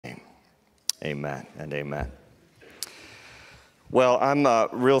Amen and amen. Well, I'm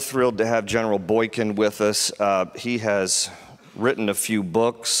real thrilled to have General Boykin with us. He has written a few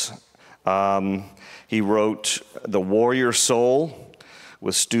books. He wrote The Warrior Soul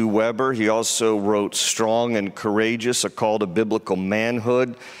with Stu Weber. He also wrote Strong and Courageous, A Call to Biblical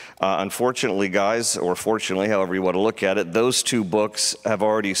Manhood. Unfortunately, guys, or fortunately, however you want to look at it, those two books have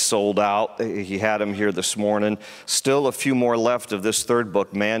already sold out. He had them here this morning. Still a few more left of this third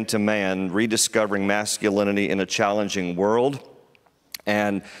book, Man to Man, Rediscovering Masculinity in a Challenging World.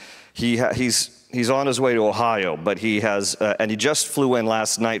 And he's on his way to Ohio, but he has, and he just flew in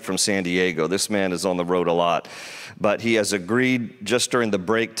last night from San Diego. This man is on the road a lot. But he has agreed just during the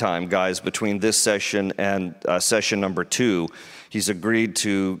break time, guys, between this session and session number 2, he's agreed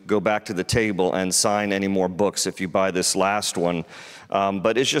to go back to the table and sign any more books if you buy this last one.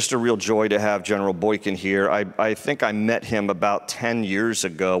 But it's just a real joy to have General Boykin here. I think I met him about 10 years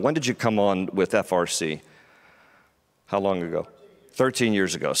ago. When did you come on with FRC? How long ago? 13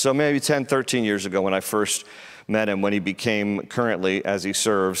 years ago. So maybe 10, 13 years ago when I first met him, when he became currently, as he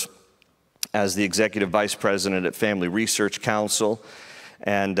serves, as the Executive Vice President at Family Research Council.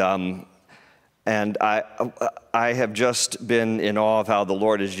 And I have just been in awe of how the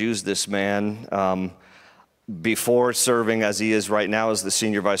Lord has used this man. Before serving as he is right now as the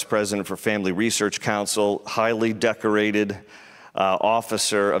Senior Vice President for Family Research Council, highly decorated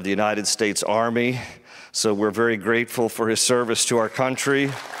officer of the United States Army. So we're very grateful for his service to our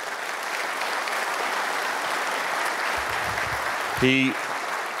country. He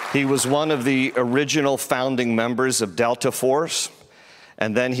was one of the original founding members of Delta Force,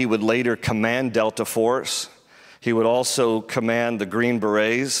 and then he would later command Delta Force. He would also command the Green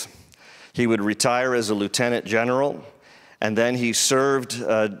Berets. He would retire as a lieutenant general, and then he served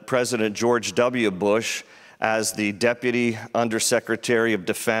President George W. Bush as the Deputy Undersecretary of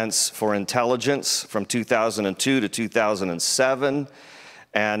Defense for Intelligence from 2002 to 2007.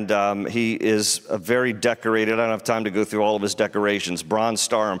 And he is a very decorated, I don't have time to go through all of his decorations, Bronze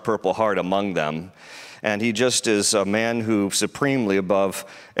Star and Purple Heart among them. And he just is a man who supremely above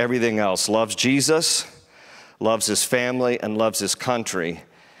everything else loves Jesus, loves his family, and loves his country.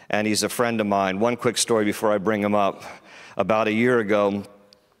 And he's a friend of mine. One quick story before I bring him up. About a year ago,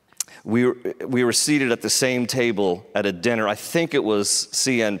 we were seated at the same table at a dinner. I think it was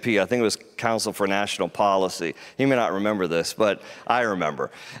CNP. I think it was Council for National Policy. He may not remember this, but I remember.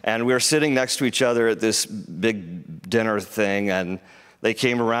 And we were sitting next to each other at this big dinner thing, and they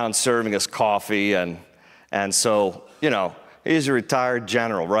came around serving us coffee. And so, you know, he's a retired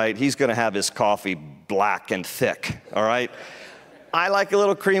general, right? He's going to have his coffee black and thick, all right? I like a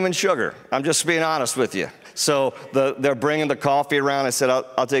little cream and sugar. I'm just being honest with you. So they're bringing the coffee around. I said,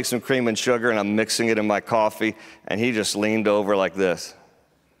 I'll take some cream and sugar, and I'm mixing it in my coffee. And he just leaned over like this.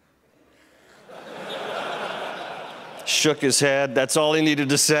 Shook his head. That's all he needed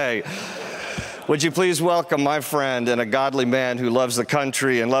to say. Would you please welcome my friend and a godly man who loves the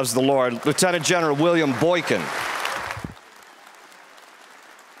country and loves the Lord, Lieutenant General William Boykin.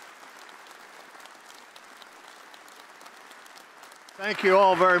 Thank you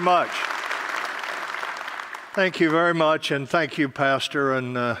all very much. Thank you very much, and thank you, Pastor,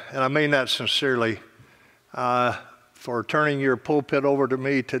 and I mean that sincerely, for turning your pulpit over to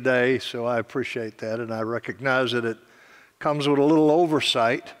me today, so I appreciate that, and I recognize that it comes with a little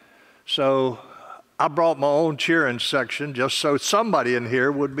oversight, so I brought my own cheering section just so somebody in here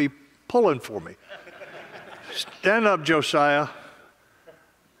would be pulling for me. Stand up, Josiah.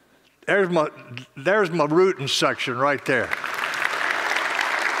 There's my rooting section right there.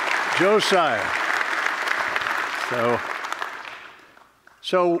 Josiah.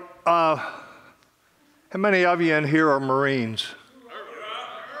 So, how many of you in here are Marines?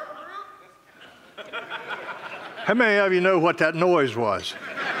 How many of you know what that noise was?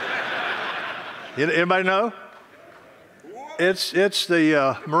 Anybody know? It's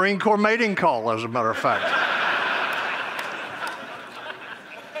the Marine Corps mating call, as a matter of fact.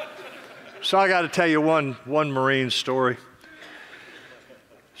 So I got to tell you one Marine story.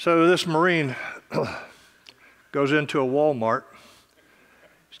 So this Marine goes into a Walmart.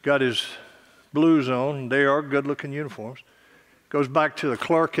 He's got his blues on. They are good-looking uniforms. Goes back to the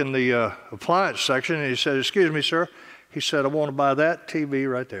clerk in the appliance section, and he said, "Excuse me, sir." He said, "I want to buy that TV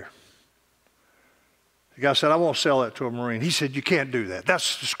right there." The guy said, "I won't sell that to a Marine." He said, "You can't do that.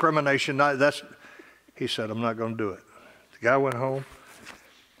 That's discrimination." He said, "I'm not going to do it." The guy went home.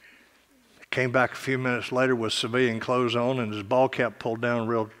 Came back a few minutes later with civilian clothes on and his ball cap pulled down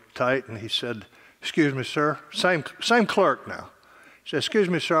real tight, and he said, "Excuse me, sir." Same clerk now. He said, "Excuse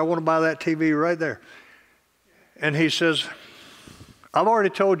me, sir, I want to buy that TV right there." And he says, I've already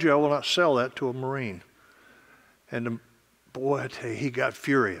told you I will not sell that to a Marine. And the boy, I tell you, he got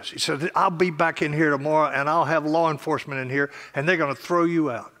furious. He said, I'll be back in here tomorrow, and I'll have law enforcement in here, and they're going to throw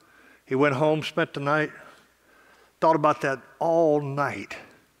you out. He went home, spent the night, thought about that all night,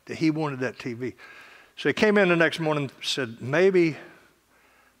 that he wanted that TV. So he came in the next morning and said, maybe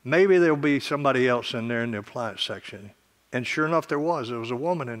there'll be somebody else in there in the appliance section. And sure enough, there was. There was a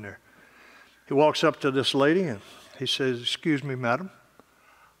woman in there. He walks up to this lady, and he says, excuse me, madam,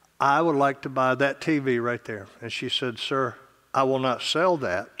 I would like to buy that TV right there. And she said, sir, I will not sell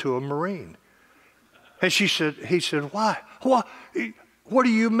that to a Marine. And he said, why? What do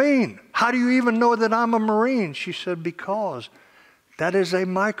you mean? How do you even know that I'm a Marine? She said, because that is a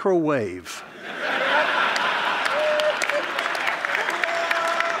microwave.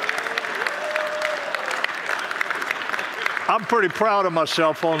 I'm pretty proud of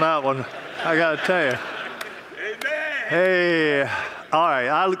myself on that one, I got to tell you. Amen. Hey, all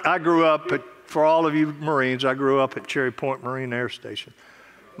right, I grew up, for all of you Marines, I grew up at Cherry Point Marine Air Station.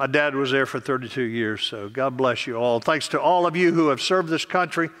 My dad was there for 32 years, so God bless you all. Thanks to all of you who have served this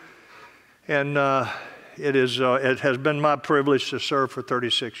country, and it has been my privilege to serve for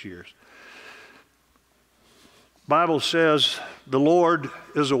 36 years. The Bible says the Lord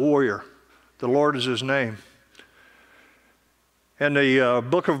is a warrior. The Lord is his name. And the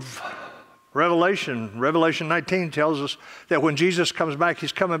book of Revelation 19 tells us that when Jesus comes back,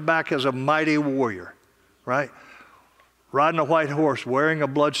 he's coming back as a mighty warrior, right? Riding a white horse, wearing a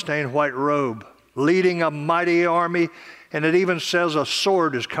bloodstained white robe, leading a mighty army, and it even says a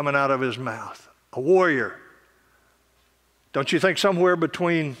sword is coming out of his mouth. A warrior. Don't you think somewhere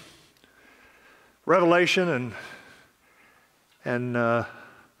between Revelation and the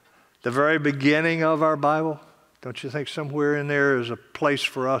very beginning of our Bible, don't you think somewhere in there is a place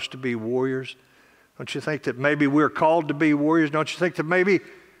for us to be warriors? Don't you think that maybe we're called to be warriors? Don't you think that maybe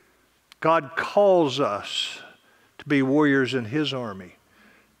God calls us to be warriors in his army,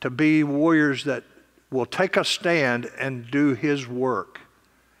 to be warriors that will take a stand and do his work?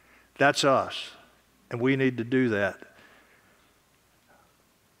 That's us, and we need to do that.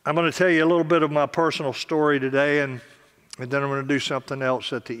 I'm going to tell you a little bit of my personal story today, and then I'm going to do something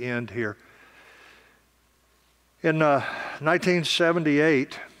else at the end here. In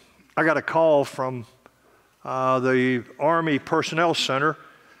 1978, I got a call from the Army Personnel Center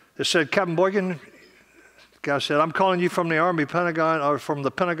that said, Captain Boykin, the guy said, I'm calling you from the Army Pentagon, or from the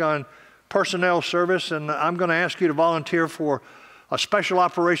Pentagon Personnel Service, and I'm going to ask you to volunteer for a special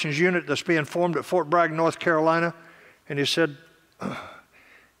operations unit that's being formed at Fort Bragg, North Carolina. And he said,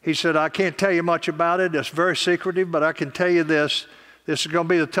 I can't tell you much about it. It's very secretive, but I can tell you this. This is going to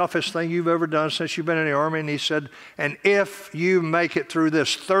be the toughest thing you've ever done since you've been in the Army. And he said, and if you make it through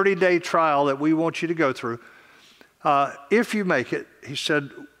this 30-day trial that we want you to go through, if you make it, he said,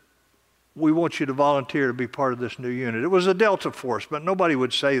 we want you to volunteer to be part of this new unit. It was a Delta Force, but nobody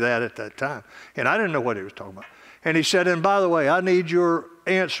would say that at that time. And I didn't know what he was talking about. And he said, and by the way, I need your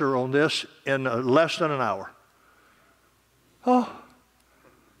answer on this in less than an hour. Oh,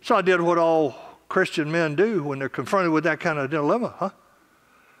 so I did what all Christian men do when they're confronted with that kind of dilemma, huh?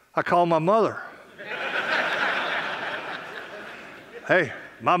 I called my mother. Hey,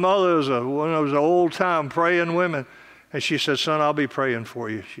 my mother is one of those old-time praying women, and she said, son, I'll be praying for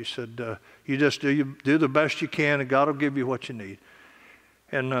you. She said, you just do the best you can, and God will give you what you need.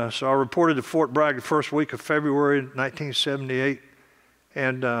 And so I reported to Fort Bragg the first week of February 1978,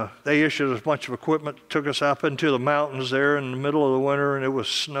 and they issued us a bunch of equipment, took us up into the mountains there in the middle of the winter, and it was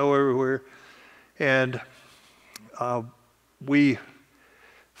snow everywhere. And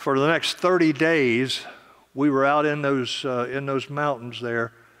for the next 30 days, we were out in those mountains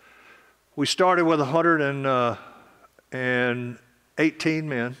there. We started with 118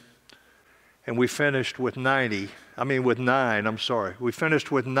 men, and we finished with 9. We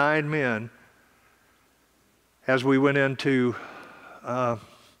finished with 9 men as we went into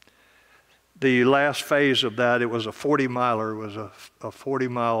the last phase of that. It was a 40-miler. It was a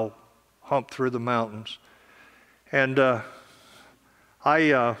 40-mile hump through the mountains. And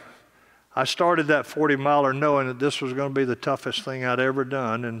I started that 40-miler knowing that this was going to be the toughest thing I'd ever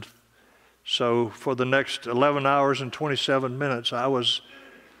done. And so for the next 11 hours and 27 minutes, I was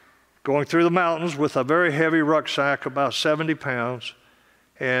going through the mountains with a very heavy rucksack, about 70 pounds,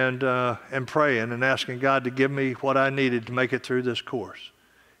 and praying and asking God to give me what I needed to make it through this course,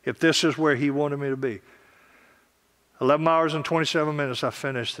 if this is where he wanted me to be. 11 hours and 27 minutes, I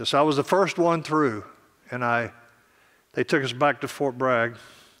finished this. I was the first one through, and they took us back to Fort Bragg.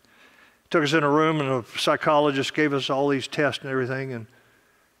 Took us in a room, and a psychologist gave us all these tests and everything,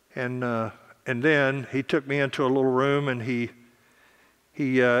 and then he took me into a little room, and he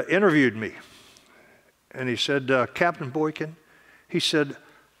he interviewed me. And he said, Captain Boykin, he said,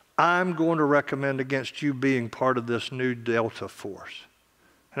 I'm going to recommend against you being part of this new Delta Force.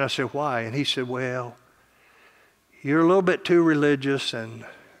 And I said, why? And he said, well, you're a little bit too religious and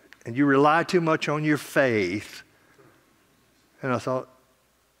you rely too much on your faith. And I thought,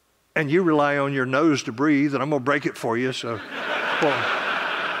 and you rely on your nose to breathe, and I'm going to break it for you. So, well,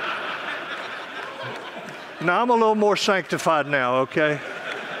 now I'm a little more sanctified now, okay?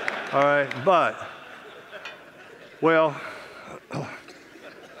 All right, but, well,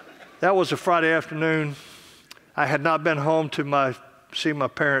 that was a Friday afternoon. I had not been home to see my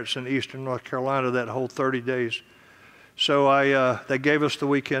parents in eastern North Carolina that whole 30 days. So they gave us the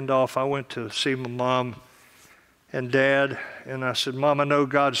weekend off. I went to see my mom and dad, and I said, Mom, I know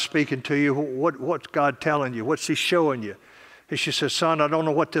God's speaking to you. What's God telling you? What's he showing you? And she said, son, I don't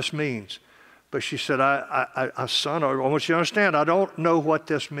know what this means. But she said, son, I want you to understand, I don't know what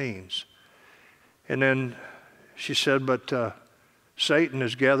this means. And then she said, but Satan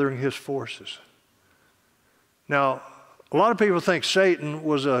is gathering his forces. Now, a lot of people think Satan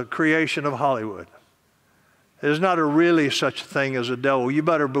was a creation of Hollywood. There's not really such a thing as a devil. You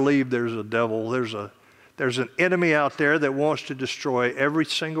better believe there's a devil. There's an enemy out there that wants to destroy every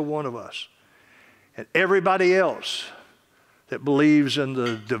single one of us. And everybody else that believes in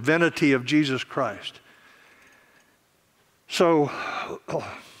the divinity of Jesus Christ. So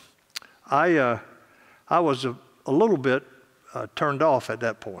I was a little bit turned off at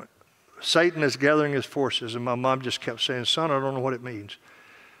that point. Satan is gathering his forces, and my mom just kept saying, son, I don't know what it means.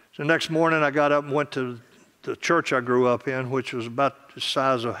 So the next morning I got up and went to the church I grew up in, which was about the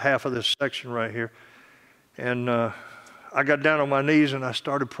size of half of this section right here. And I got down on my knees and I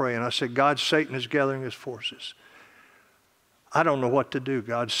started praying. I said, God, Satan is gathering his forces. I don't know what to do,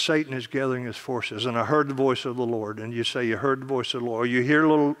 God. Satan is gathering his forces. And I heard the voice of the Lord. And you say, you heard the voice of the Lord. You hear a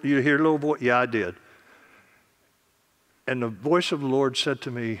little voice? Yeah, I did. And the voice of the Lord said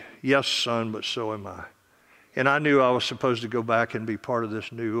to me, yes, son, but so am I. And I knew I was supposed to go back and be part of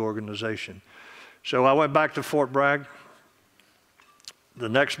this new organization. So I went back to Fort Bragg. The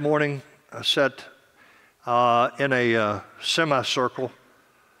next morning, I sat in a semicircle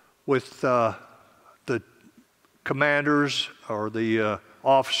with the commanders or the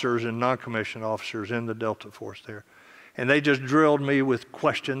officers and non-commissioned officers in the Delta Force there. And they just drilled me with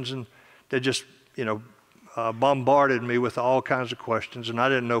questions, and they just, bombarded me with all kinds of questions. And I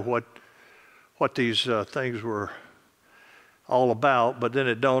didn't know what these things were all about, but then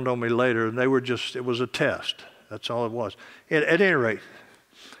it dawned on me later, and it was a test. That's all it was. At any rate,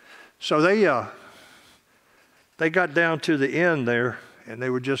 so they got down to the end there, and they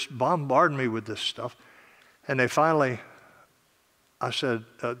were just bombarding me with this stuff. And they finally, I said,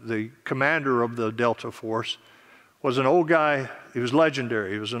 the commander of the Delta Force was an old guy. He was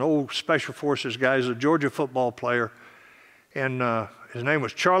legendary. He was an old Special Forces guy. He was a Georgia football player. And his name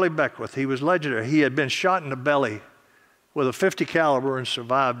was Charlie Beckwith. He was legendary. He had been shot in the belly with a .50 caliber and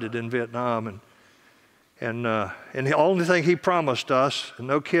survived it in Vietnam. And the only thing he promised us, and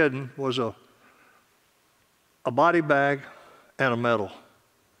no kidding, was a body bag and a medal.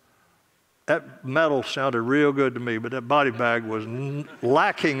 That medal sounded real good to me, but that body bag was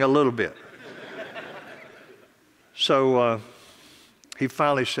lacking a little bit. So he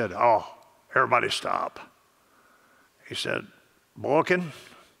finally said, oh, everybody stop. He said, Boykin,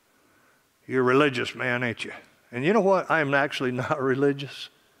 you're a religious man, ain't you? And you know what? I am actually not religious.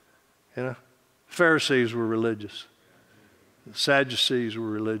 Pharisees were religious. The Sadducees were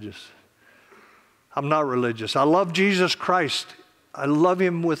religious. I'm not religious. I love Jesus Christ. I love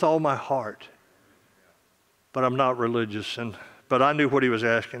him with all my heart. But I'm not religious. But I knew what he was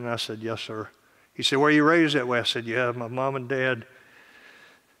asking, and I said, yes, sir. He said, were you raised that way? I said, yeah, my mom and dad,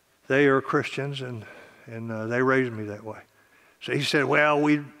 they are Christians, and they raised me that way. So he said, well,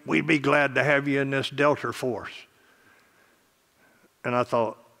 we'd be glad to have you in this Delta Force. And I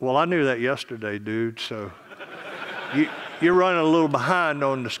thought, well, I knew that yesterday, dude, so you're running a little behind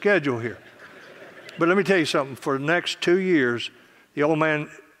on the schedule here. But let me tell you something. For the next 2 years, the old man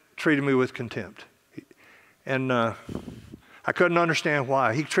treated me with contempt. And I couldn't understand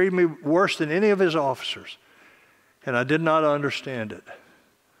why. He treated me worse than any of his officers. And I did not understand it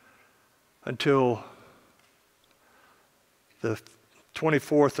until the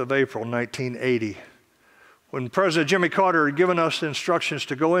 24th of April, 1980, when President Jimmy Carter had given us the instructions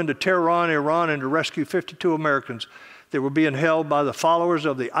to go into Tehran, Iran, and to rescue 52 Americans that were being held by the followers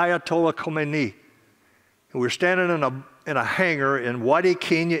of the Ayatollah Khomeini. And we were standing in a hangar in Wadi,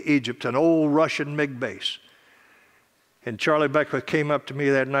 Kenya, Egypt, an old Russian MiG base. And Charlie Beckwith came up to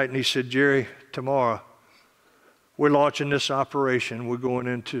me that night and he said, Jerry, tomorrow we're launching this operation. We're going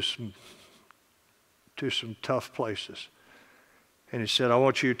into some tough places. And he said, I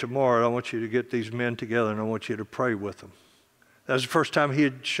want you to get these men together and I want you to pray with them. That was the first time he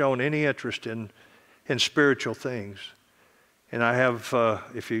had shown any interest in spiritual things. And I have,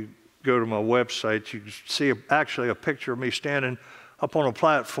 if you go to my website, you can see actually a picture of me standing up on a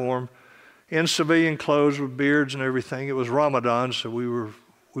platform in civilian clothes with beards and everything. It was Ramadan, so we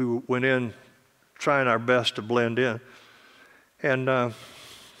went in trying our best to blend in. And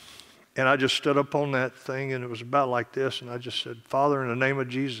I just stood up on that thing, and it was about like this, and I just said, Father, in the name of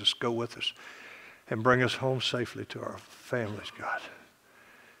Jesus, go with us and bring us home safely to our families, God.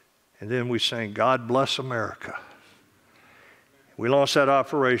 And then we sang, God Bless America. We launched that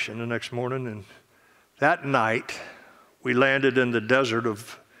operation the next morning, and that night we landed in the desert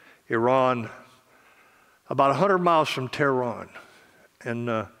of Iran, about 100 miles from Tehran.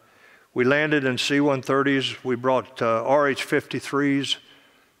 And we landed in C-130s. We brought RH-53s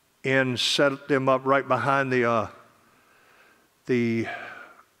in, set them up right behind the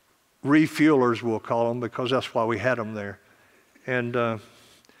refuelers, we'll call them, because that's why we had them there. And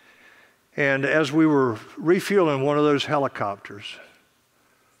as we were refueling one of those helicopters,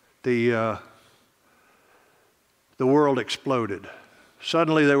 the world exploded.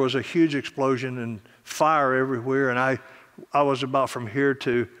 Suddenly there was a huge explosion and fire everywhere, and I was about from here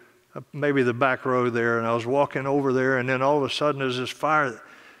to maybe the back row there, and I was walking over there, and then all of a sudden there's this fire,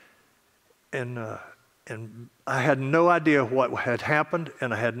 and I had no idea what had happened,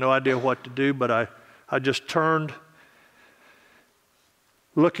 and I had no idea what to do, but I just turned,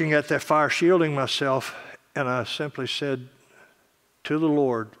 looking at that fire, shielding myself, and I simply said to the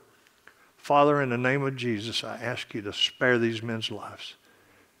Lord, Father, in the name of Jesus, I ask you to spare these men's lives.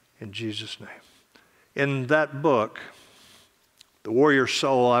 In Jesus' name. In that book, The Warrior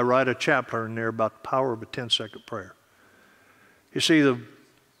Soul, I write a chapter in there about the power of a 10-second prayer. You see, the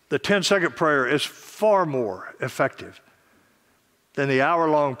 10-second prayer is far more effective than the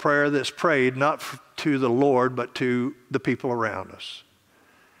hour-long prayer that's prayed not to the Lord, but to the people around us.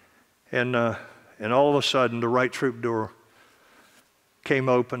 And all of a sudden, the right troop door came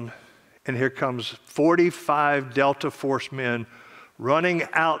open, and here comes 45 Delta Force men running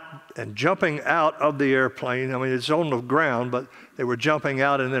out and jumping out of the airplane. I mean, it's on the ground, but they were jumping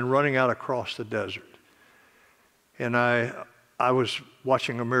out and then running out across the desert. And I was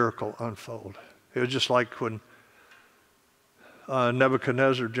watching a miracle unfold. It was just like when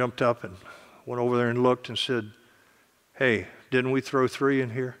Nebuchadnezzar jumped up and went over there and looked and said, hey, didn't we throw 3 in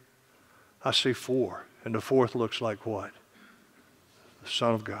here? I see 4, and the 4th looks like what? The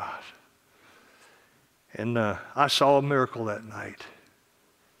Son of God. And I saw a miracle that night,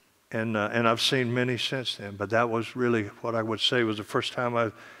 and I've seen many since then, but that was really what I would say was the first time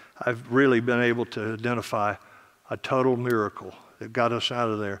I've really been able to identify a total miracle that got us out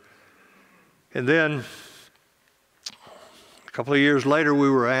of there. And then a couple of years later, we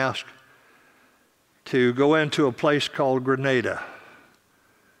were asked to go into a place called Grenada.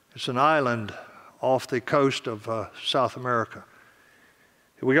 It's an island off the coast of South America.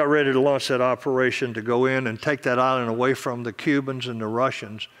 We got ready to launch that operation to go in and take that island away from the Cubans and the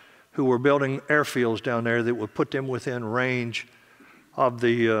Russians who were building airfields down there that would put them within range of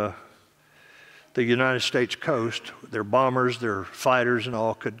the United States coast. Their bombers, their fighters and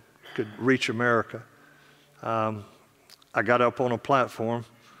all could reach America. I got up on a platform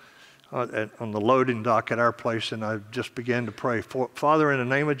on the loading dock at our place, and I just began to pray, Father, in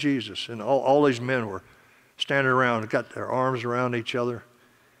the name of Jesus. And all these men were standing around, got their arms around each other.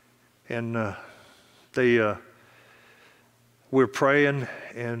 And we're praying,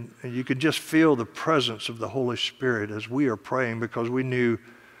 and you could just feel the presence of the Holy Spirit as we are praying, because we knew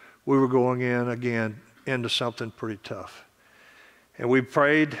we were going in again into something pretty tough. And we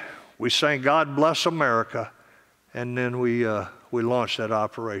prayed, we sang God Bless America, and then we launched that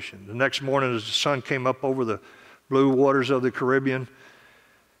operation. The next morning, as the sun came up over the blue waters of the Caribbean,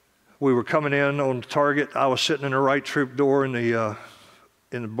 we were coming in on target. I was sitting in the right troop door in the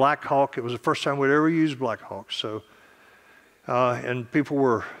Black Hawk. It was the first time we'd ever used Black Hawk. So, and people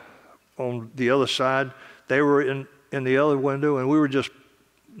were on the other side. They were in the other window, and we were just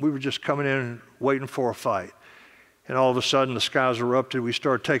coming in and waiting for a fight. And all of a sudden, the skies erupted. We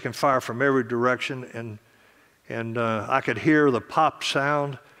started taking fire from every direction, and I could hear the pop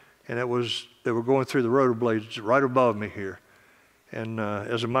sound, and they were going through the rotor blades right above me here. And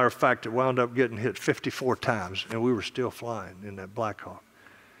as a matter of fact, it wound up getting hit 54 times, and we were still flying in that Black Hawk.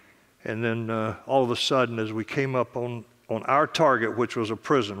 And then all of a sudden, as we came up on our target, which was a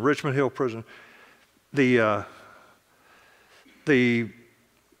prison, Richmond Hill Prison, the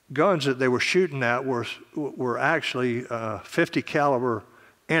guns that they were shooting at were actually 50 caliber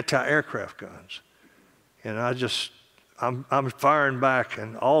anti-aircraft guns. And I'm firing back,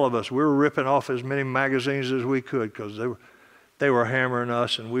 and all of us, we were ripping off as many magazines as we could because they were hammering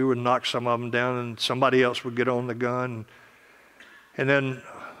us, and we would knock some of them down, and somebody else would get on the gun. And then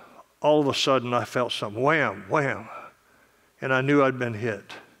all of a sudden I felt something, wham, wham, and I knew I'd been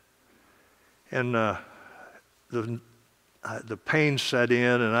hit. And the pain set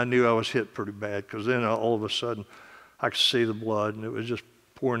in, and I knew I was hit pretty bad, because then all of a sudden I could see the blood, and it was just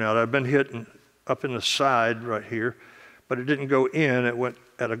pouring out. I'd been hit up in the side right here, but it didn't go in. It went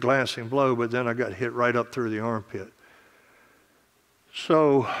at a glancing blow, but then I got hit right up through the armpit.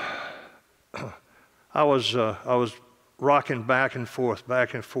 So I was rocking back and forth,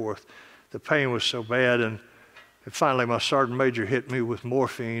 back and forth. The pain was so bad, and finally my sergeant major hit me with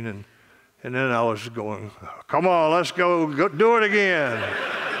morphine, and then I was going, come on, let's go do it again.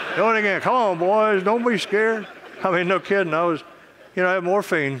 Do it again. Come on, boys, don't be scared. I mean, no kidding. I had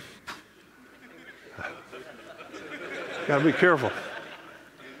morphine. Got to be careful.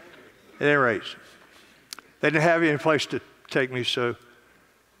 At any rate, they didn't have any place to take me, so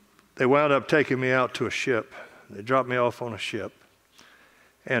they wound up taking me out to a ship. They dropped me off on a ship.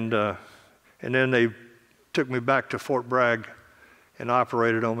 And then they took me back to Fort Bragg and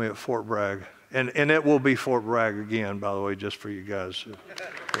operated on me at Fort Bragg. And it will be Fort Bragg again, by the way, just for you guys.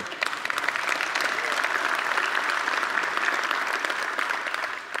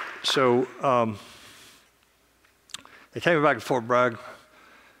 So they take me back to Fort Bragg.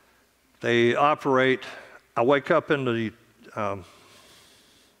 They operate. I wake up into the,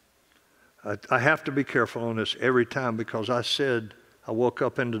 I have to be careful on this every time, because I said I woke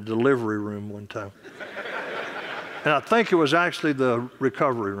up in the delivery room one time. And I think it was actually the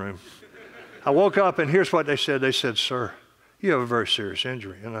recovery room. I woke up, and here's what they said. They said, sir, you have a very serious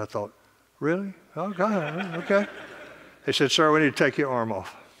injury. And I thought, really? Okay. They said, sir, we need to take your arm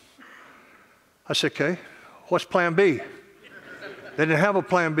off. I said, okay, what's plan B? They didn't have a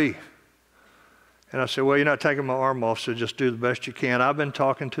plan B. And I said, well, you're not taking my arm off, so just do the best you can. I've been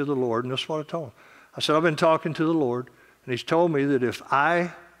talking to the Lord, and this is what I told him. I said, I've been talking to the Lord, and he's told me that if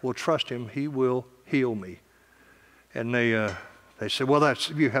I will trust him, he will heal me. And they said, well,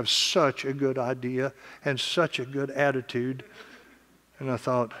 you have such a good idea and such a good attitude. And I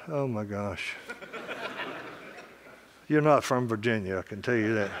thought, oh my gosh. You're not from Virginia, I can tell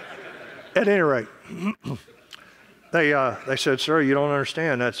you that. At any rate, they said, sir, you don't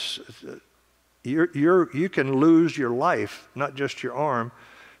understand. You can lose your life, not just your arm,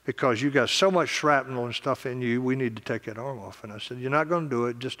 because you got so much shrapnel and stuff in you, we need to take that arm off. And I said, you're not going to do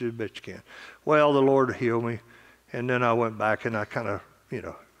it, just do the best you can. Well, the Lord healed me. And then I went back and I kind of,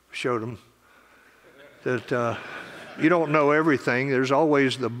 showed them that you don't know everything. There's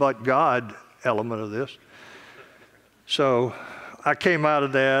always the but God element of this. So I came out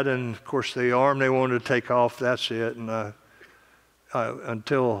of that, and of course the arm they wanted to take off, that's it. And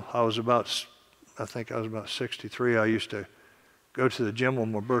until I was about 63, I used to go to the gym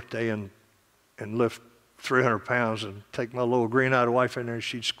on my birthday and lift 300 pounds and take my little green-eyed wife in there, and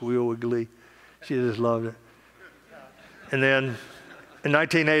she'd squeal with glee. She just loved it. And then in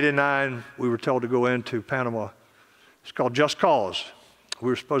 1989, we were told to go into Panama. It's called Just Cause. We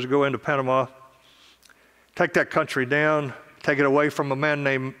were supposed to go into Panama, take that country down, take it away from a man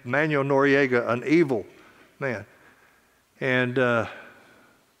named Manuel Noriega, an evil man. And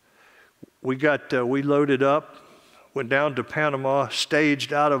we loaded up, went down to Panama,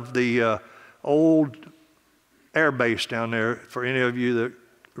 staged out of the old air base down there, for any of you that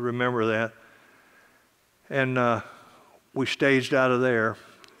remember that. And we staged out of there,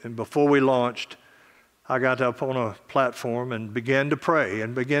 and before we launched, I got up on a platform and began to pray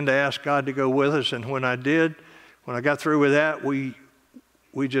and began to ask God to go with us. And when I did, when I got through with that, we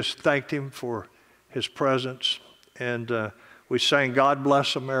just thanked him for his presence, and we sang God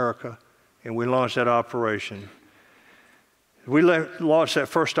Bless America, and we launched that operation. We launched that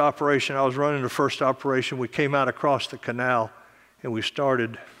first operation. I was running the first operation. We came out across the canal, and we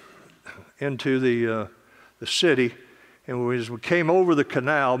started into the city. And as we came over the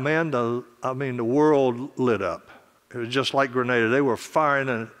canal, man, the world lit up. It was just like Grenada. They were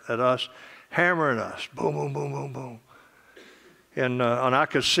firing at us, hammering us, boom, boom, boom, boom, boom. And I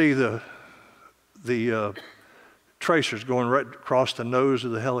could see the tracers going right across the nose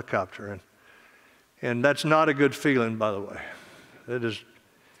of the helicopter. And that's not a good feeling, by the way. It is.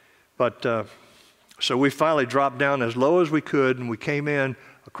 But so we finally dropped down as low as we could, and we came in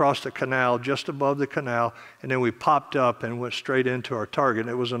across the canal, just above the canal, and then we popped up and went straight into our target.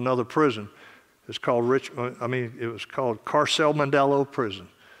 It was another prison. It was called Carcel Mandelo Prison.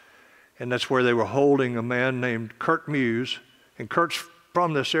 and that's where they were holding a man named Kurt Muse, and Kurt's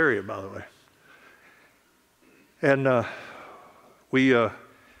from this area, by the way. And we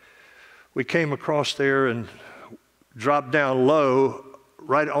came across there and dropped down low,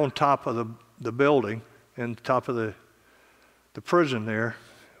 right on top of the building, and top of the prison there.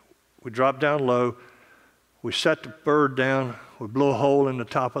 We dropped down low. We set the bird down. We blew a hole in the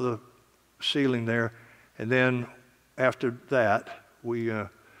top of the ceiling there, and then after that, we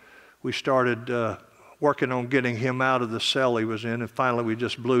started working on getting him out of the cell he was in, and finally we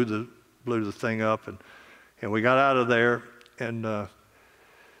just blew the thing up, and we got out of there, and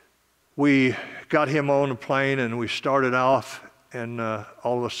we got him on the plane, and we started off, and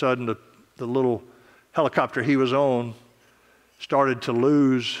all of a sudden the little helicopter he was on started to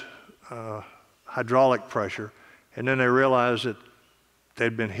lose hydraulic pressure, and then they realized that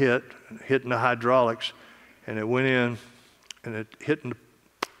they'd been hitting the hydraulics, and it went in, and it hit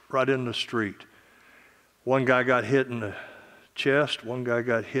right in the street. One guy got hit in the chest, one guy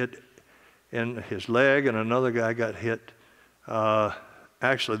got hit in his leg, and another guy got hit.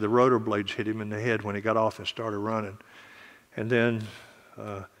 Actually, the rotor blades hit him in the head when he got off and started running. And then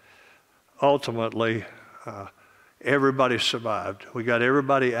ultimately, everybody survived. We got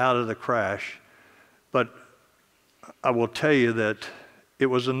everybody out of the crash. But I will tell you that it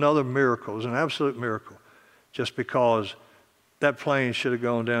was another miracle. It was an absolute miracle, just because that plane should have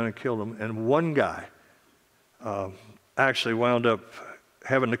gone down and killed him. And one guy actually wound up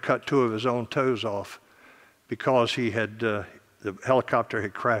having to cut 2 of his own toes off because he had the helicopter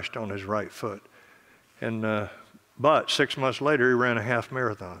had crashed on his right foot. And but 6 months later, he ran a half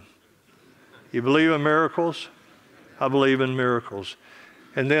marathon. You believe in miracles? I believe in miracles.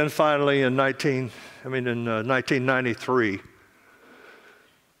 And then finally in 1993,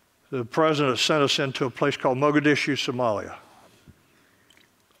 the president sent us into a place called Mogadishu, Somalia.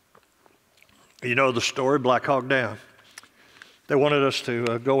 You know the story, Black Hawk Down. They wanted us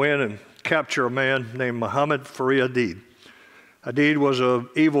to go in and capture a man named Muhammad Farid Adid. Adid was an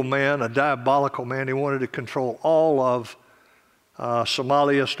evil man, a diabolical man. He wanted to control all of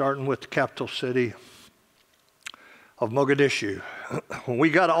Somalia, starting with the capital city of Mogadishu. When we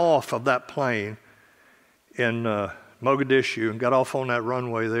got off of that plane in Mogadishu and got off on that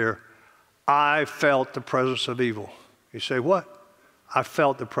runway there, I felt the presence of evil. You say, what? I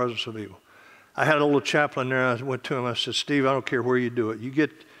felt the presence of evil. I had a little chaplain there. I went to him. I said, Steve, I don't care where you do it. You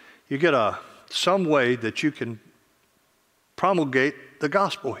get some way that you can promulgate the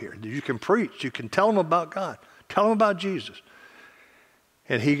gospel here. You can preach. You can tell them about God. Tell them about Jesus.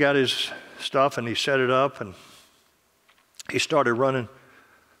 And he got his stuff and he set it up and he started running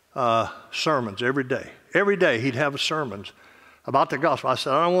sermons every day. Every day he'd have sermons about the gospel. I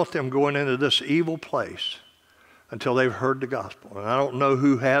said, I don't want them going into this evil place until they've heard the gospel. And I don't know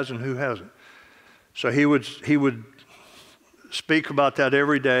who has and who hasn't. So he would speak about that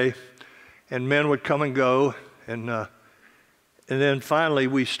every day, and men would come and go. And then finally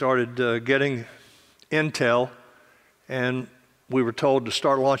we started getting intel, and we were told to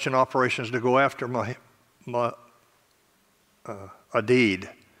start launching operations to go after Adid,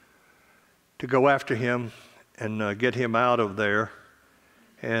 to go after him and get him out of there,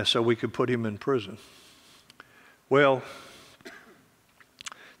 and so we could put him in prison. Well,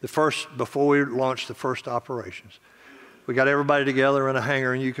 before we launched the first operations, we got everybody together in a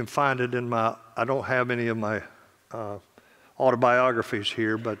hangar, and you can find it in I don't have any of my autobiographies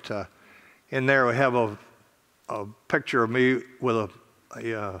here, but in there we have a picture of me with a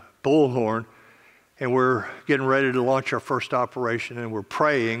bullhorn, and we're getting ready to launch our first operation, and we're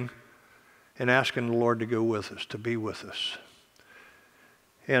praying and asking the Lord to go with us, to be with us.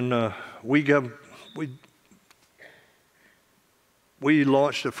 And we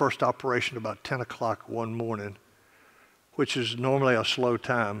launched the first operation about 10 o'clock one morning, which is normally a slow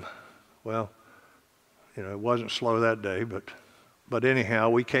time. Well, you know, it wasn't slow that day, but anyhow,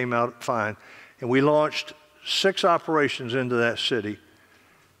 we came out fine. And we launched 6 operations into that city,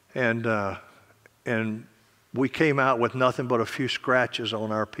 and we came out with nothing but a few scratches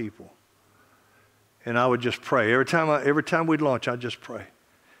on our people. And I would just pray. Every time we'd launch, I'd just pray.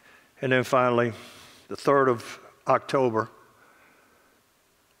 And then finally, the 3rd of October,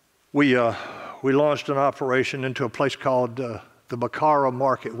 we launched an operation into a place called the Bakara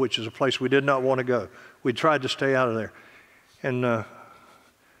Market, which is a place we did not want to go. We tried to stay out of there. And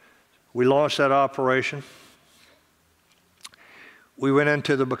we launched that operation. We went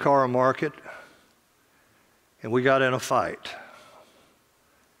into the Bakara Market, and we got in a fight.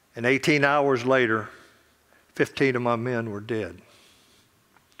 And 18 hours later, 15 of my men were dead.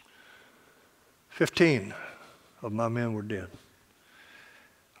 15 of my men were dead.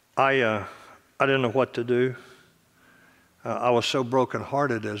 I didn't know what to do. I was so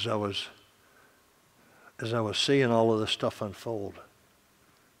brokenhearted as I was seeing all of this stuff unfold.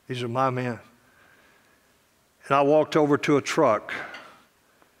 These are my men. And I walked over to a truck.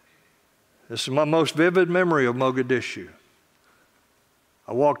 This is my most vivid memory of Mogadishu.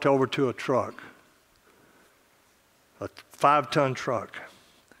 I walked over to a truck, a 5-ton truck,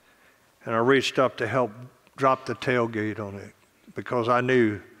 and I reached up to help drop the tailgate on it because I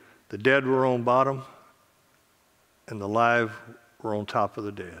knew the dead were on bottom and the live were on top of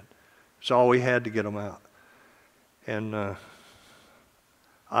the dead. It's all we had to get them out. And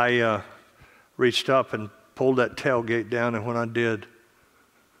I reached up and pulled that tailgate down, and when I did,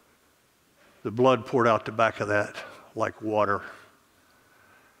 the blood poured out the back of that like water.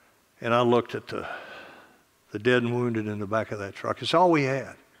 And I looked at the dead and wounded in the back of that truck. It's all we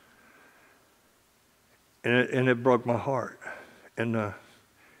had. And it broke my heart. And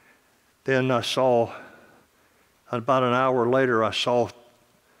then I saw, about an hour later, I saw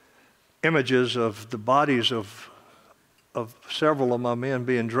images of the bodies of several of my men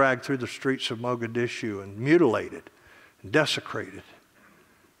being dragged through the streets of Mogadishu and mutilated and desecrated.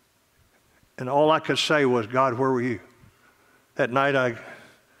 And all I could say was, God, where were you? That night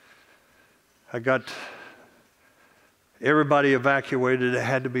I got everybody evacuated. It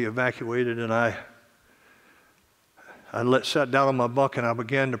had to be evacuated, and I sat down on my bunk and I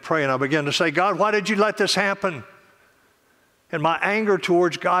began to pray, and I began to say, God, why did you let this happen? And my anger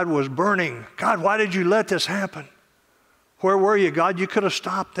towards God was burning. God, why did you let this happen? Where were you, God? You could have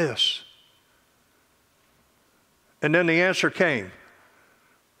stopped this. And then the answer came.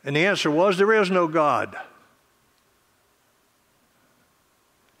 And the answer was, there is no God.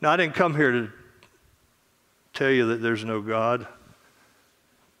 Now, I didn't come here to tell you that there's no God.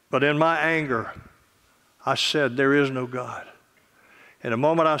 But in my anger, I said, there is no God. And the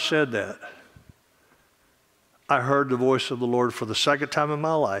moment I said that, I heard the voice of the Lord for the second time in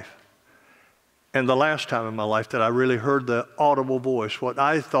my life, and the last time in my life that I really heard the audible voice, what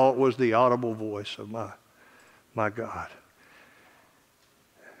I thought was the audible voice of my God,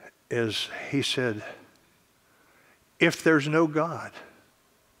 is he said, if there's no God,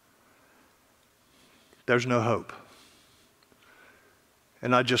 there's no hope.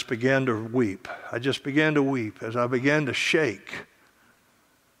 And I just began to weep. I just began to weep as I began to shake.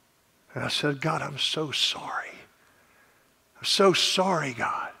 And I said, God, I'm so sorry. I'm so sorry,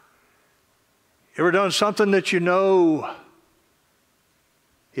 God. You ever done something that you know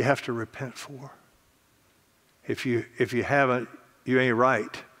you have to repent for? If you haven't, you ain't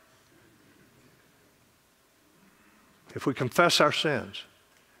right. If we confess our sins,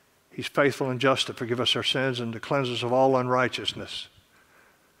 he's faithful and just to forgive us our sins and to cleanse us of all unrighteousness.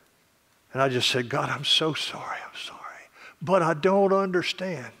 And I just said, God, I'm so sorry, but I don't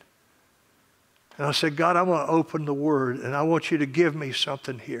understand. And I said, God, I'm going to open the Word, and I want you to give me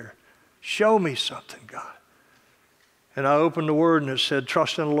something here. Show me something, God. And I opened the Word, and it said,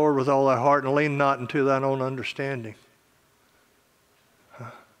 trust in the Lord with all thy heart, and lean not into thine own understanding.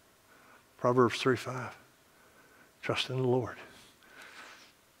 Proverbs 3:5. Trust in the Lord.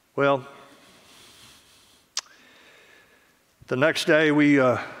 Well, the next day,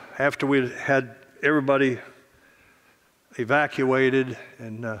 after we had everybody evacuated,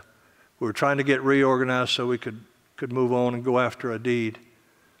 and we were trying to get reorganized so we could move on and go after a deed,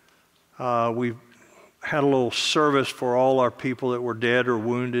 we had a little service for all our people that were dead or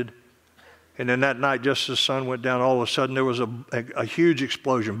wounded. And then that night, just as the sun went down, all of a sudden there was a huge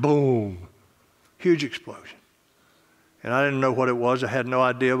explosion. Boom! Huge explosion. And I didn't know what it was. I had no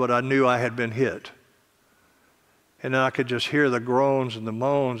idea, but I knew I had been hit. And then I could just hear the groans and the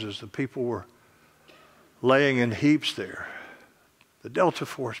moans as the people were laying in heaps there. The Delta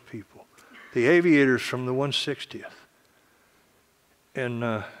Force people, the aviators from the 160th.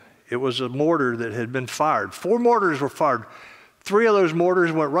 And it was a mortar that had been fired. 4 mortars were fired. 3 of those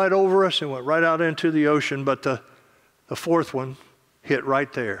mortars went right over us and went right out into the ocean, but the 4th one hit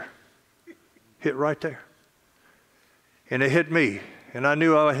right there. Hit right there. And it hit me, and I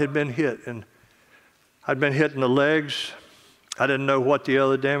knew I had been hit. And I'd been hit in the legs. I didn't know what the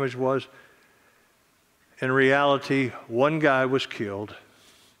other damage was. In reality, 1 guy was killed,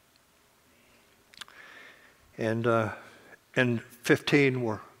 and 15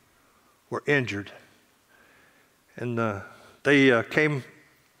 were injured. And they came,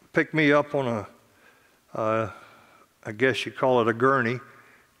 picked me up on I guess you call it a gurney,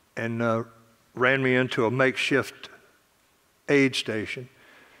 and ran me into a makeshift aid station.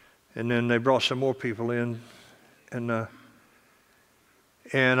 And then they brought some more people in, and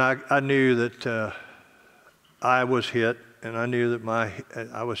I knew that I was hit, and I knew that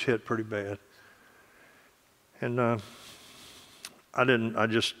I was hit pretty bad. And I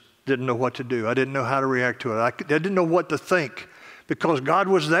just didn't know what to do. I didn't know how to react to it. I didn't know what to think because God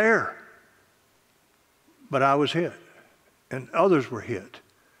was there. But I was hit, and others were hit,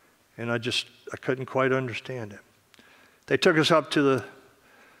 and I couldn't quite understand it. They took us up to the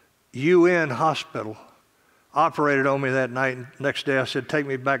UN hospital, operated on me that night, and next day I said, take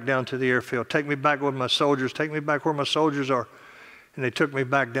me back down to the airfield, take me back with my soldiers, take me back where my soldiers are. And they took me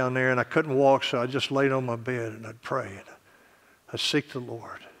back down there, and I couldn't walk, so I just laid on my bed, and I'd pray, and I'd seek the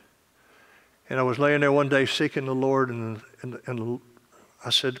Lord. And I was laying there one day seeking the Lord, and I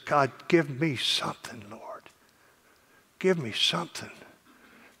said, God, give me something, Lord. Give me something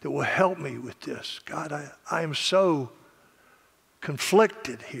that will help me with this. God, I am so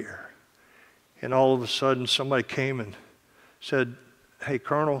conflicted here. And all of a sudden, somebody came and said, hey,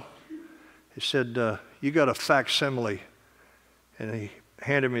 Colonel, he said, you got a facsimile. And he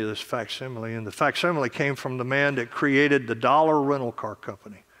handed me this facsimile. And the facsimile came from the man that created the dollar rental car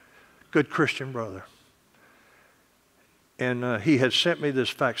company. Good Christian brother. And he had sent me this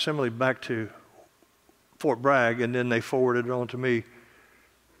facsimile back to Fort Bragg, and then they forwarded it on to me.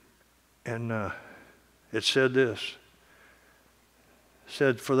 And it said this. It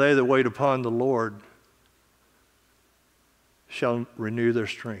said, for they that wait upon the Lord shall renew their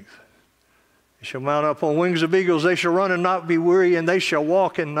strength. They shall mount up on wings of eagles. They shall run and not be weary, and they shall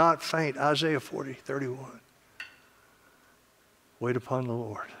walk and not faint. Isaiah 40:31. Wait upon the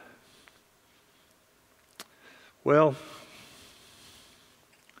Lord. Well,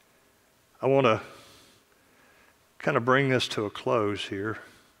 I want to kind of bring this to a close here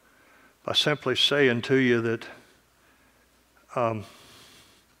by simply saying to you that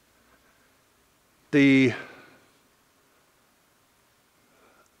the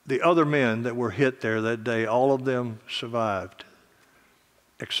other men that were hit there that day, all of them survived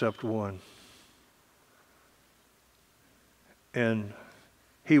except one. And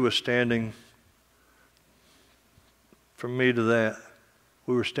he was standing from me to that.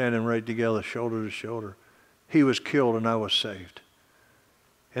 We were standing right together, shoulder to shoulder. He was killed and I was saved.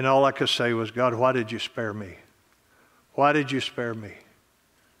 And all I could say was, God, why did you spare me? Why did you spare me?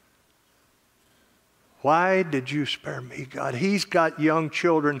 Why did you spare me, God? He's got young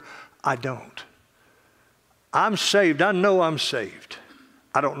children. I don't. I'm saved. I know I'm saved.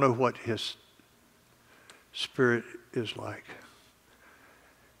 I don't know what his spirit is like.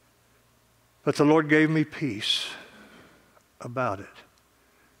 But the Lord gave me peace about it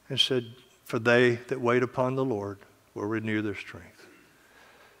and said, for they that wait upon the Lord will renew their strength.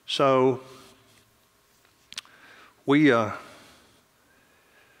 So we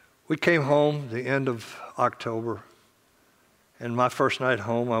came home the end of October, and my first night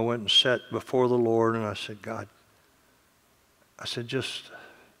home, I went and sat before the Lord, and I said, God, I said, just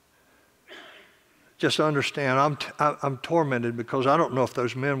understand, I'm tormented because I don't know if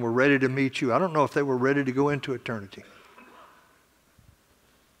those men were ready to meet you. I don't know if they were ready to go into eternity.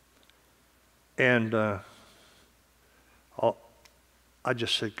 And I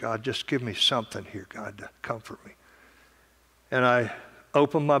just said, God, just give me something here, God, to comfort me. And I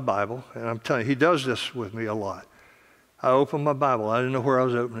opened my Bible, and I'm telling you, he does this with me a lot. I opened my Bible. I didn't know where I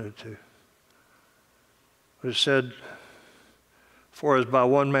was opening it to. But it said, for as by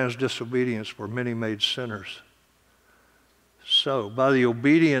one man's disobedience were many made sinners, so by the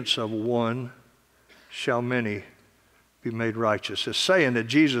obedience of one shall many be made righteous. It's saying that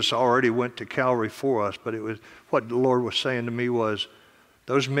Jesus already went to Calvary for us, but it was what the Lord was saying to me was,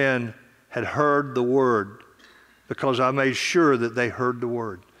 those men had heard the word because I made sure that they heard the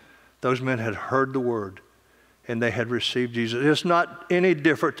word. Those men had heard the word and they had received Jesus. It's not any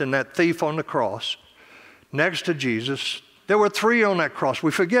different than that thief on the cross next to Jesus. There were three on that cross.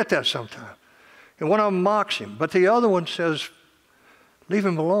 We forget that sometimes. And one of them mocks him, but the other one says, leave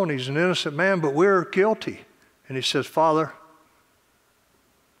him alone. He's an innocent man, but we're guilty. And he says, Father,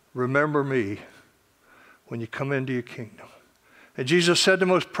 remember me when you come into your kingdom. And Jesus said the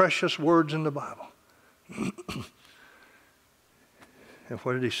most precious words in the Bible. And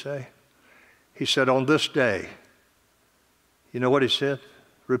what did he say? He said, on this day, you know what he said?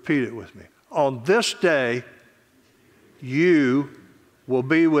 Repeat it with me. On this day, you will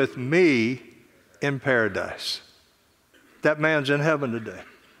be with me in paradise. That man's in heaven today.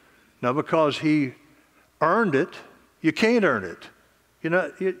 Not because he earned it. You can't earn it.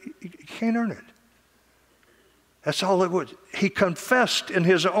 You can't earn it. That's all it was. He confessed in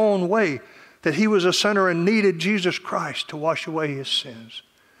his own way that he was a sinner and needed Jesus Christ to wash away his sins.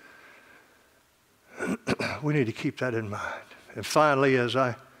 We need to keep that in mind. And finally,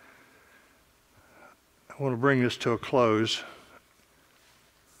 I want to bring this to a close.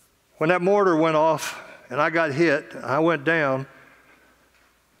 When that mortar went off and I got hit, I went down,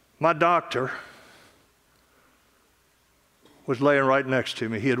 my doctor was laying right next to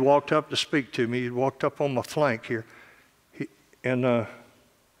me. He had walked up to speak to me. He had walked up on my flank here. And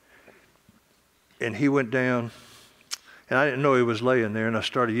he went down, and I didn't know he was laying there, and I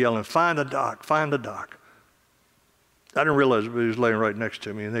started yelling, "Find the doc, find the doc." I didn't realize he was laying right next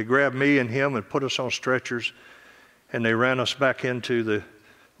to me. And they grabbed me and him and put us on stretchers, and they ran us back into the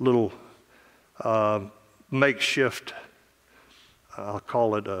little makeshift, I'll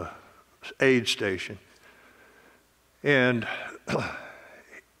call it a aid station. And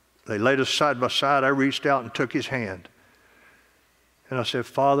they laid us side by side. I reached out and took his hand. And I said,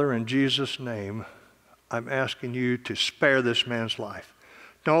 "Father, in Jesus' name, I'm asking you to spare this man's life.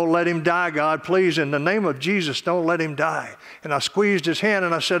 Don't let him die, God. Please, in the name of Jesus, don't let him die." And I squeezed his hand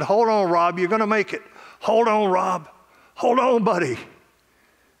and I said, "Hold on, Rob. You're going to make it. Hold on, Rob. Hold on, buddy."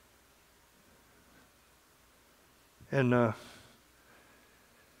 And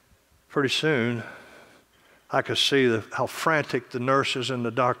pretty soon, I could see how frantic the nurses and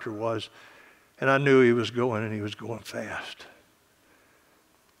the doctor was. And I knew he was going, and he was going fast.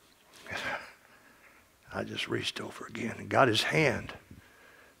 I just reached over again and got his hand.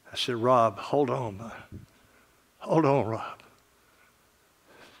 I said, "Rob, hold on, bud. Hold on, Rob.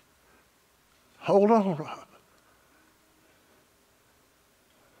 Hold on, Rob."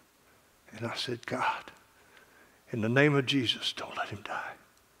 And I said, "God, in the name of Jesus, don't let him die.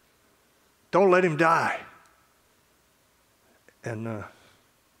 Don't let him die." And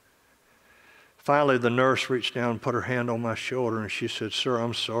finally, the nurse reached down and put her hand on my shoulder, and she said, "Sir,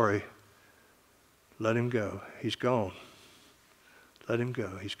 I'm sorry. Let him go. He's gone. Let him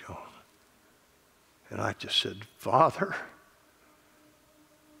go. He's gone." And I just said, "Father,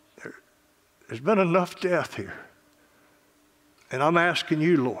 there's been enough death here. And I'm asking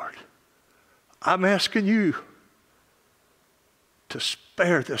you, Lord, I'm asking you to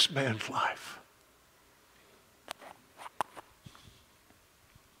spare this man's life."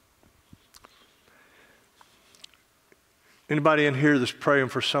 Anybody in here that's praying